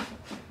 Like,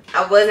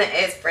 I wasn't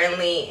as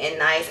friendly and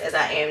nice as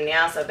I am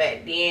now. So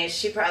back then,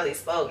 she probably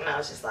spoke, and I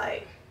was just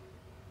like,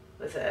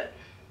 what's up?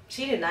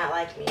 She did not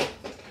like me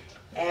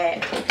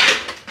at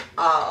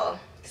all.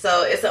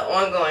 So it's an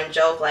ongoing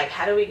joke, like,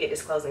 how do we get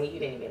this close and you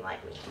didn't even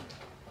like me?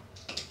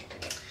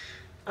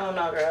 I don't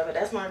know, girl, but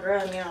that's my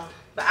girl now.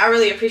 But I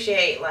really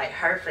appreciate like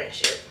her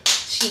friendship.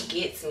 She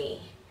gets me,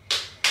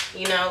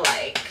 you know.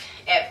 Like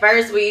at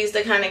first we used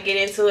to kind of get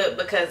into it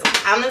because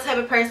I'm the type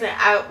of person,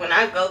 when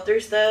I go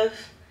through stuff,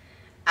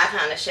 I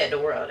kind of shut the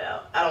world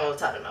out. I don't want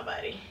to talk to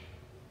nobody.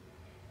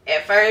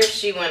 At first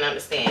she wouldn't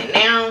understand.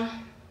 Now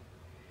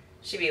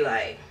she be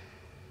like,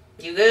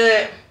 you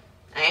good?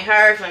 I ain't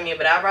heard from you,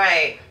 but all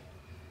right.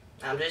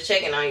 I'm just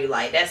checking on you.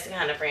 Like, that's the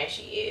kind of friend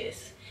she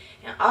is.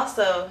 And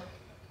also,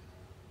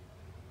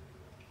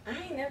 I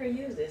ain't never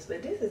used this,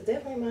 but this is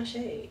definitely my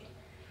shade.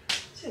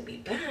 Should be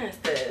buying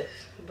stuff.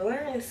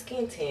 Blurring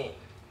skin tint.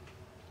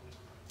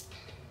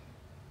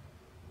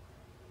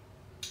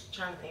 I'm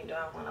trying to think, do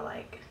I want to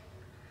like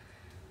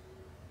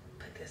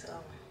put this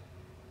on?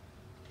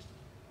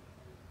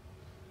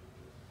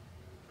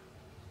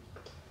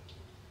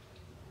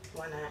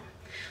 Why not?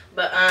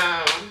 But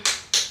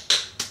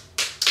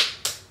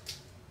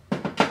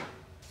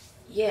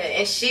yeah,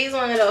 and she's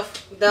one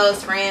of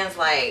those friends,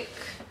 like,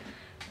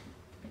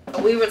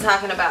 we were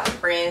talking about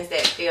friends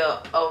that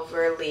feel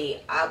overly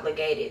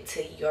obligated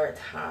to your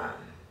time.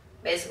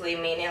 Basically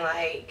meaning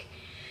like,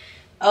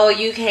 oh,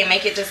 you can't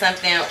make it to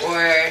something,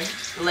 or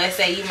let's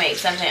say you make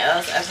something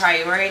else a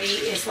priority.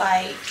 It's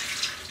like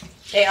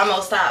they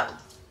almost stop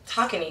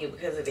talking to you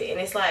because of it. And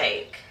it's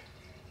like,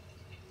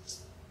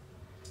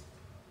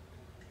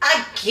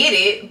 I get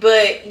it,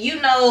 but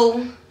you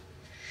know,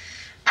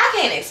 I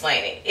can't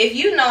explain it. If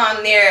you know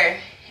I'm there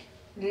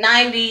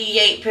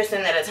 98%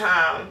 of the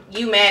time,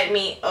 you mad at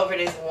me over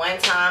this one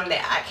time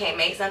that I can't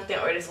make something,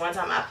 or this one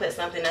time I put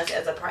something else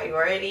as a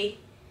priority.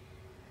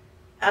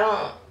 I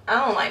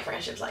don't like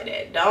friendships like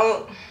that.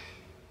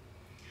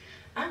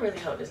 I really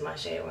hope this is my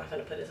shade when I'm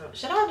gonna put this on.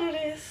 Should I do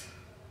this?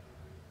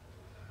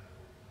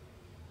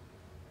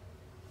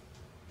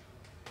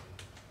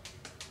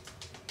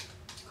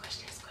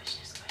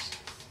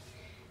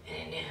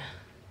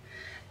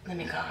 Let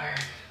me call her.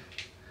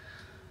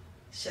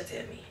 She'll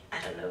tell me.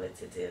 I don't know what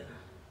to do.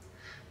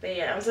 But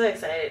yeah, I'm so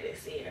excited to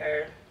see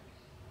her.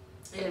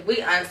 And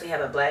we honestly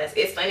have a blast.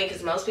 It's funny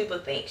because most people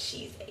think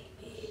she's a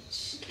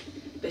bitch.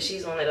 But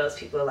she's one of those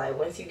people, like,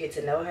 once you get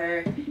to know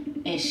her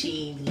and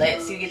she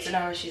lets you get to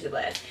know her, she's a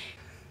blast.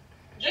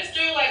 Just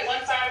do like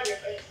one side of your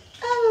face.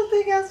 I don't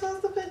think I'm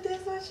supposed to put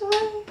this much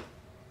away.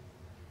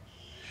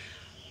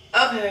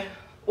 Okay.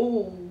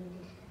 Ooh.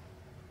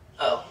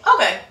 Oh,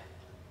 okay.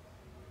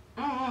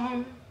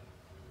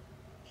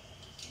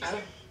 I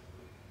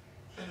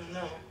don't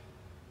know.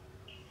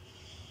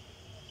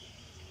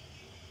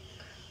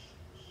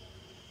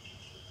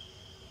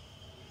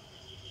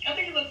 I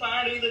think it looks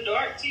fine. Do you look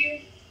dark to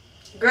you?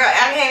 Girl,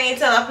 I can't even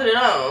tell I put it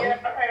on. Yeah,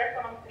 okay, that's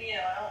what I'm seeing. I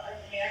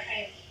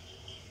can't.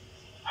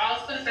 I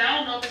was gonna say, I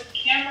don't know if it's the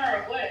camera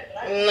or what.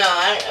 But No,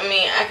 I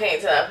mean, I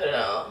can't tell I put it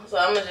on. So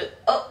I'm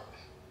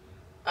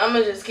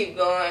gonna just keep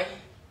going.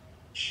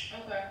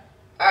 Okay.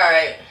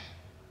 Alright.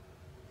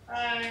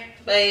 Bye.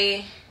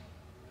 Bye.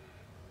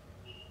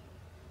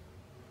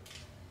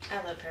 I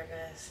love her,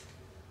 guys.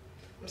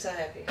 I'm so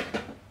happy.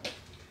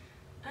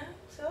 I'm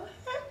so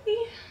happy.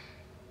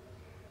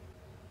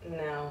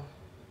 Now,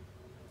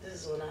 this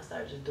is when I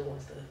start just doing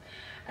stuff.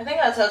 I think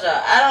I told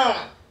y'all,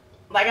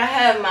 I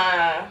have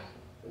my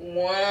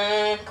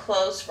one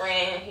close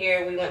friend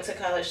here. We went to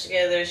college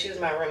together. She was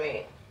my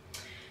roommate.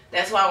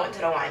 That's why I went to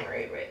the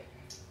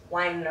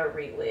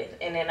winery with.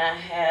 And then I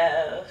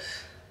have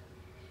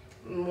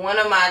one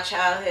of my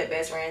childhood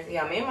best friends.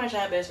 Yeah, me and my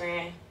childhood best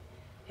friend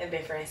have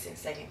been friends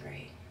since 2nd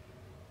grade.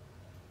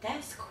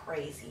 That's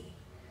crazy.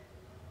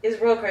 It's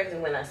real crazy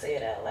when I say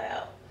it out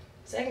loud.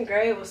 2nd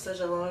grade was such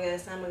a long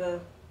ass time ago.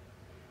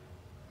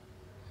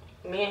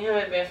 Me and him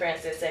have been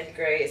friends since 2nd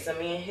grade. So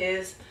me and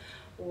his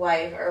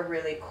wife are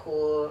really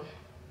cool.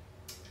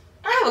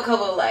 I have a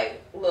couple of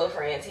like little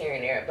friends here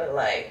and there, but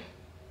like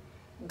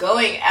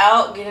going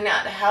out, getting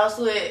out the house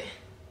with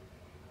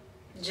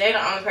Jay, the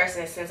only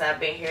person since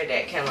I've been here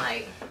that can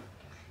like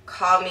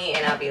call me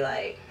and I'll be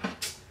like,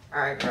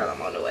 all right, girl,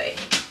 I'm on the way.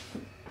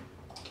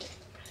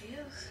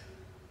 Adios.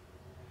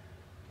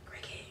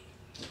 Cricket.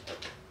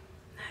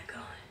 Not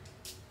going.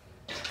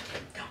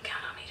 Don't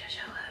count on me to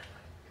show up.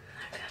 I'm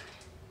not coming.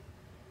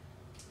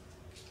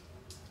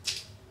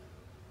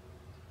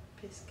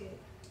 Biscuit.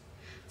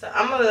 So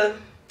I'm gonna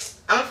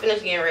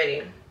finish getting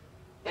ready.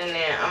 And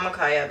then I'm gonna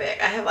call y'all back.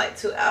 I have like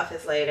 2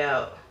 outfits laid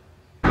out.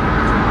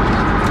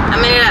 I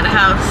made it out the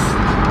house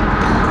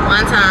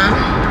one time.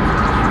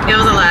 It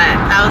was a lot.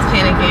 I was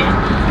panicking.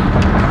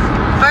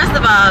 First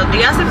of all, do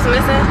y'all see what's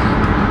missing?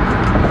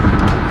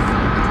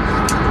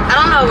 I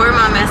don't know where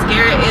my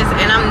mascara is,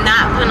 and I'm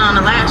not putting on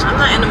a lash. I'm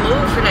not in the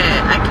mood for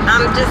that.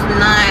 I'm just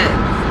not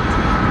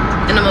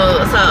in the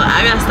mood. So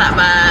I gotta stop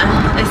by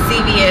a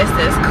CVS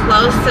that's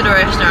close to the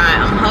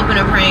restaurant. I'm hoping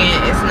and praying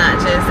it's not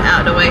just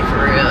out the way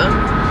for real.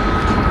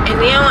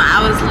 And then when I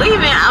was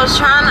leaving, I always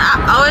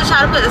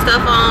try to put the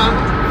stuff on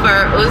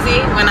for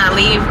Uzi when I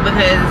leave,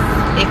 because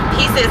if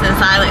he sits in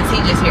silence, he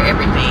just hear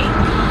everything.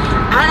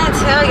 I didn't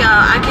tell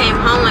y'all I came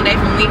home one day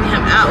from leaving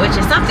him out, which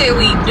is something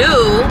we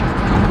do.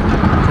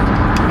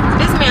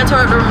 This man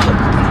tore up the remote.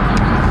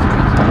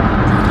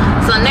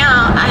 So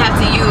now I have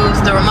to use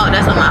the remote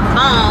that's on my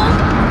phone,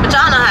 but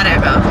y'all know how that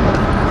goes.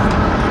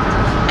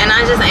 And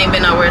I just ain't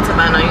been nowhere to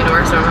buy no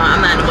universal remote.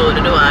 I'm not in the mood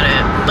to do all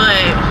that. But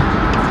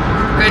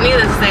girl,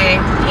 needless to say,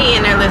 he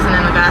in there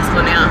listening to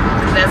gospel now,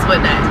 because that's what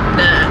the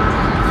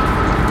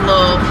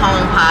little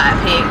home pod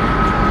pick.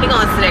 He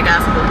gonna listen to that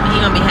gospel.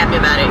 He gonna be happy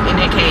about it in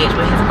that cage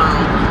with his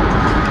phone.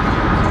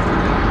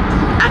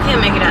 I can't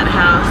make it out the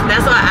house.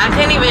 That's why I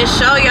couldn't even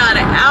show y'all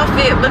the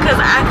outfit,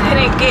 because I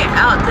couldn't get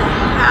out the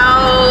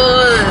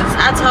house.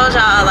 I told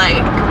y'all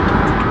like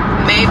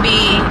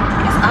maybe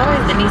it's always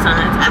the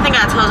Nissans. I think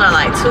I told y'all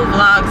like 2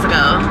 vlogs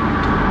ago.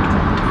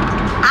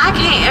 I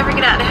can't ever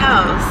get out the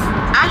house.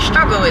 I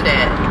struggle with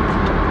that.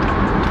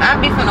 I'd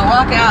be finna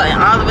walk out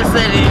and all of a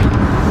sudden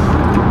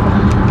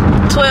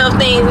 12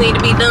 things need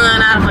to be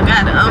done. I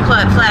forgot to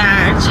unplug the flat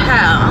iron. Child,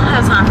 I don't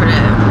have time for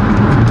that.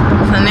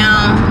 So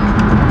now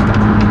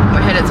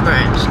we're headed to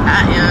brunch.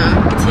 I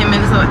am 10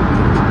 minutes away.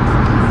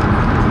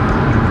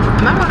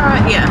 Am I going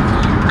right? Yeah.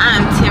 I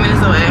am 10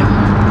 minutes away.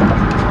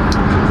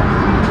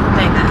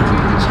 Thank God.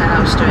 Child, I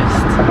was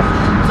stressed.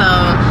 So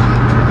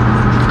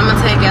I'm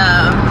gonna take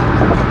y'all.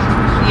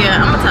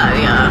 Yeah, I'm gonna talk to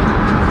y'all.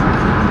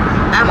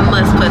 I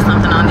must put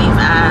something on these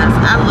eyes.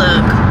 I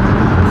look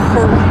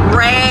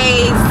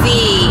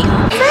crazy.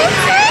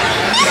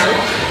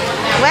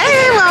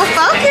 Wait, well,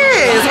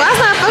 focus. Why is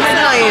not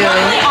focusing on you?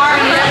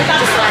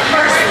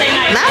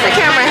 Not the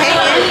camera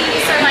hating.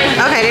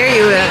 Okay, there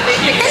you go.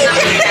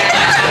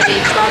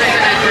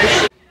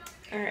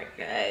 Alright,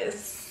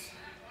 guys.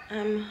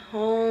 I'm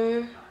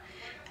home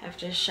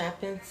after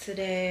shopping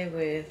today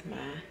with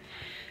my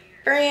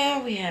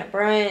friend. We had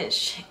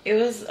brunch. It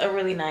was a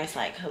really nice,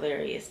 like,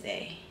 hilarious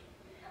day.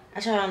 I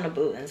tried on the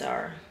boot in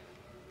Zara.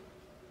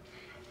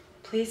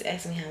 Please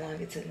ask me how long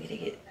it took me to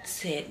get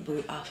said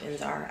boot off in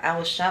Zara. I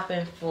was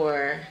shopping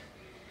for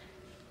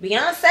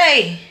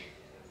Beyonce.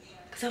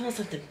 Because I want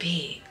something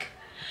big.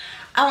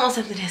 I want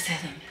something that says,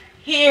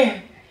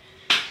 here.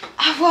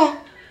 I want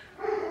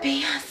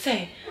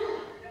Beyonce.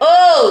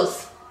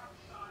 O's.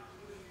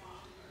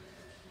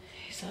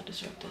 He's so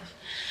disruptive.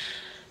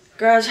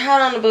 Girl, try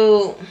on the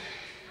boot.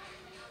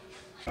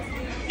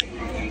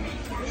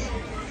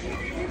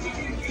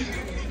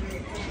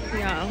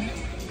 Y'all.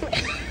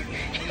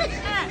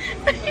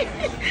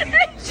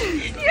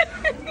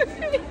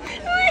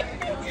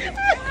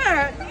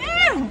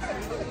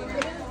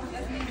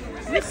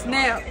 You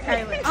snap,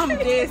 Kayla. I'm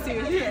dead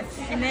serious. You just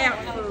snap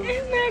food.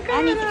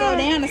 I need to go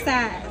down the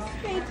size.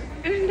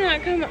 It's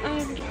not coming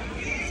off.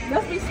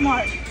 Let's be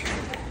smart.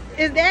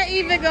 Is that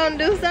even gonna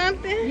do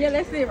something? Yeah,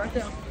 let's see it right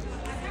there.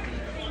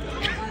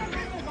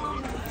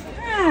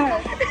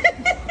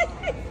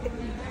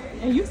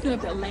 And you stood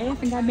up there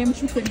laughing, goddamn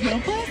it, you couldn't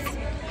help us.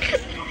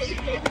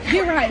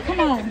 Get right,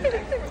 come on.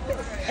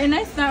 And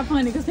that's not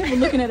funny because they were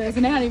looking at us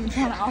and they're not even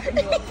trying to offer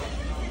you up.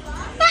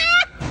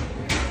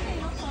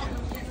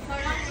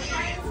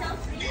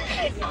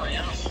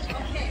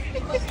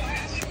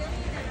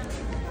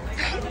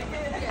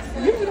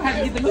 You gonna have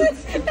to get the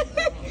boots.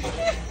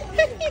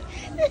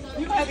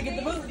 You gonna have to get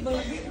the boots, boo.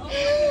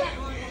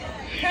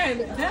 Hey,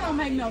 that don't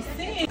make no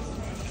sense.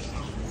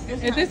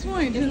 At this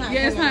point,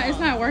 it's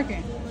not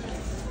working.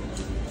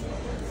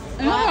 I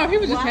don't know if he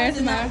was just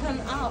passing by.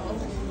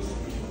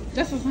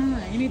 That's what's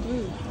fine. You need the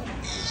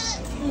boots.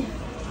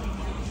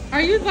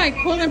 Are you like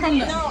pulling from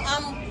the? No,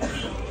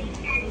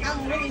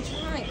 I'm really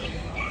trying.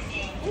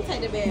 Let me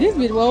take the bag. This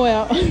bitch woe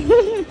out.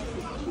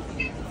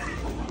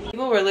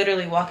 People were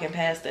literally walking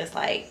past us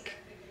like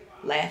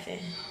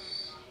laughing.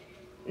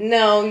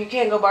 No, you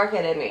can't go bark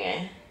at that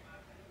man.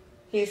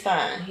 He's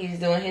fine. He's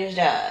doing his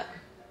job.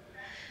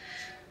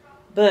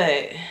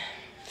 But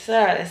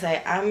sorry to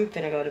say, I'm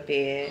finna go to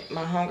bed.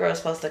 My homegirl was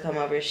supposed to come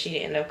over. She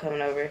didn't end up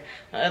coming over.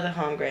 My other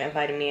homegirl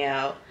invited me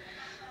out.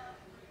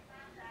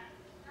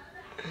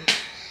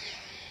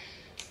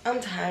 I'm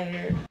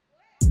tired.